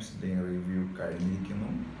എക്കണോമിക് ടൈംസിൻ്റെയും റിവ്യൂ കഴിഞ്ഞിരിക്കുന്നു.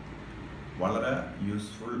 വളരെ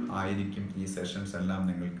യൂസ്ഫുൾ ആയിരിക്കും ഈ സെഷൻസ് എല്ലാം.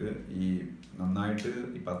 നിങ്ങൾക്ക് ഈ നന്നായിട്ട്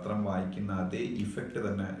ഈ പത്രം വായിക്കുന്ന അതേ ഇഫക്റ്റ്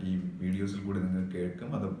തന്നെ ഈ വീഡിയോസിൽ കൂടി നിങ്ങൾക്ക് കേൾക്കും.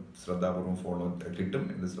 അത് ശ്രദ്ധാപൂർവ്വം കിട്ടും.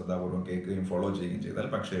 ഇത് ശ്രദ്ധാപൂർവ്വം കേൾക്കുകയും ഫോളോ ചെയ്യുകയും ചെയ്താൽ.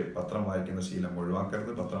 പക്ഷേ പത്രം വായിക്കുന്ന ശീലം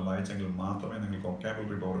ഒഴിവാക്കരുത്. പത്രം വായിച്ചെങ്കിൽ മാത്രമേ നിങ്ങൾക്ക്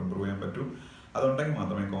വൊക്കാബുലറി പവർ ഇമ്പ്രൂവ് ചെയ്യാൻ പറ്റൂ. അതുണ്ടെങ്കിൽ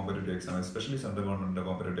മാത്രമേ competitive exam, especially central government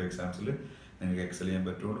competitive എക്സാംസിൽ നിങ്ങൾക്ക് എക്സൽ ചെയ്യാൻ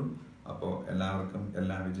പറ്റുള്ളൂ. അപ്പോൾ എല്ലാവർക്കും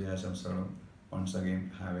എല്ലാ വിജയാശംസകളും. Once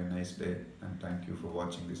again, have a nice day and thank you for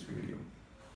watching this video.